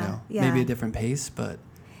 Maybe a different pace, but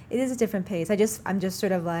it is a different pace. I'm just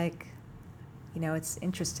sort of like, it's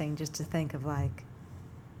interesting just to think of like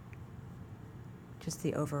just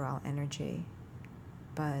the overall energy.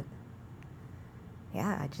 But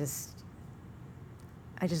yeah, I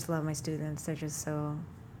just love my students. They're just so,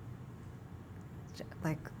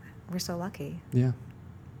 like, we're so lucky. Yeah.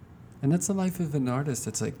 And that's the life of an artist.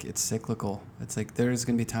 It's like, it's cyclical. It's like there's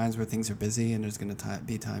going to be times where things are busy, and there's going to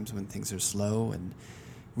be times when things are slow. And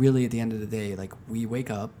really, at the end of the day, like, we wake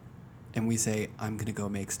up and we say, I'm going to go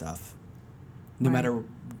make stuff. No matter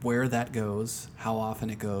where that goes, how often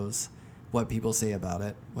it goes, what people say about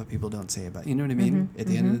it, what people don't say about it. You know what I mean? At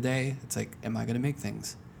the end of the day, it's like, am I going to make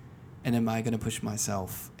things? And am I going to push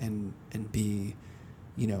myself and be,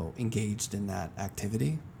 engaged in that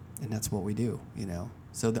activity? And that's what we do,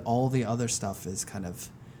 So all the other stuff is kind of,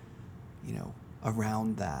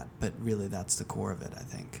 around that. But really, that's the core of it, I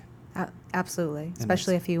think. Absolutely.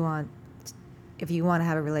 Especially if you want to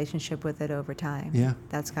have a relationship with it over time. Yeah.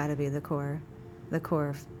 That's got to be the core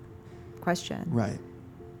question. Right.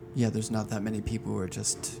 Yeah, there's not that many people who are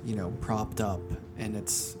just, propped up and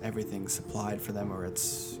everything's supplied for them, or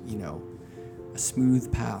it's, a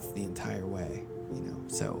smooth path the entire way,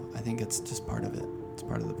 So I think it's just part of it. It's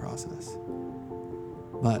part of the process.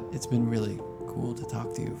 But it's been really cool to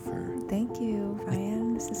talk to you Thank you,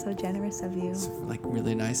 Ryan. This is so generous of you. It's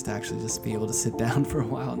really nice to actually just be able to sit down for a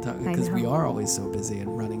while and talk, because we are always so busy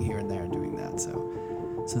and running here and there and doing that.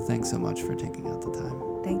 So thanks so much for taking out the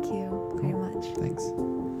time. Thank you very much. Thanks.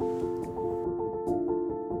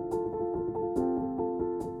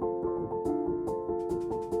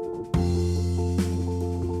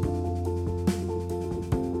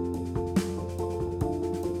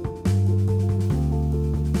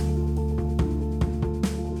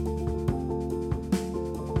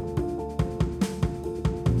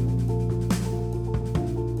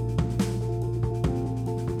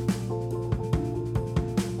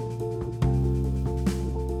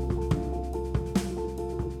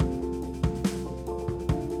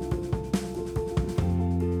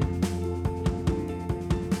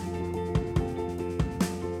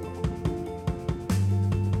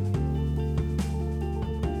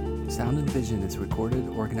 Sound and Vision is recorded,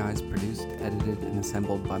 organized, produced, edited, and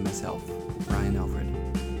assembled by myself, Ryan Alfred.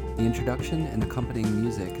 The introduction and accompanying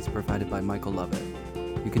music is provided by Michael Lovett.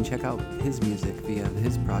 You can check out his music via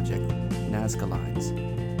his project, Nazca Lines,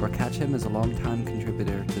 or catch him as a longtime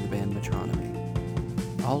contributor to the band Metronomy.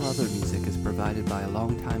 All other music is provided by a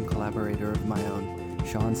longtime collaborator of my own,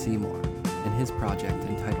 Sean Seymour, and his project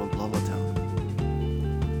entitled Lullitone.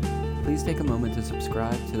 Please take a moment to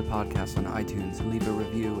subscribe to the podcast on iTunes and leave a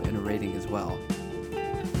review and a rating as well.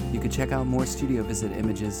 You can check out more studio visit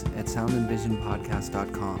images at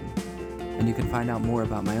soundandvisionpodcast.com, and you can find out more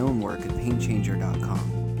about my own work at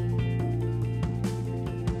painchanger.com.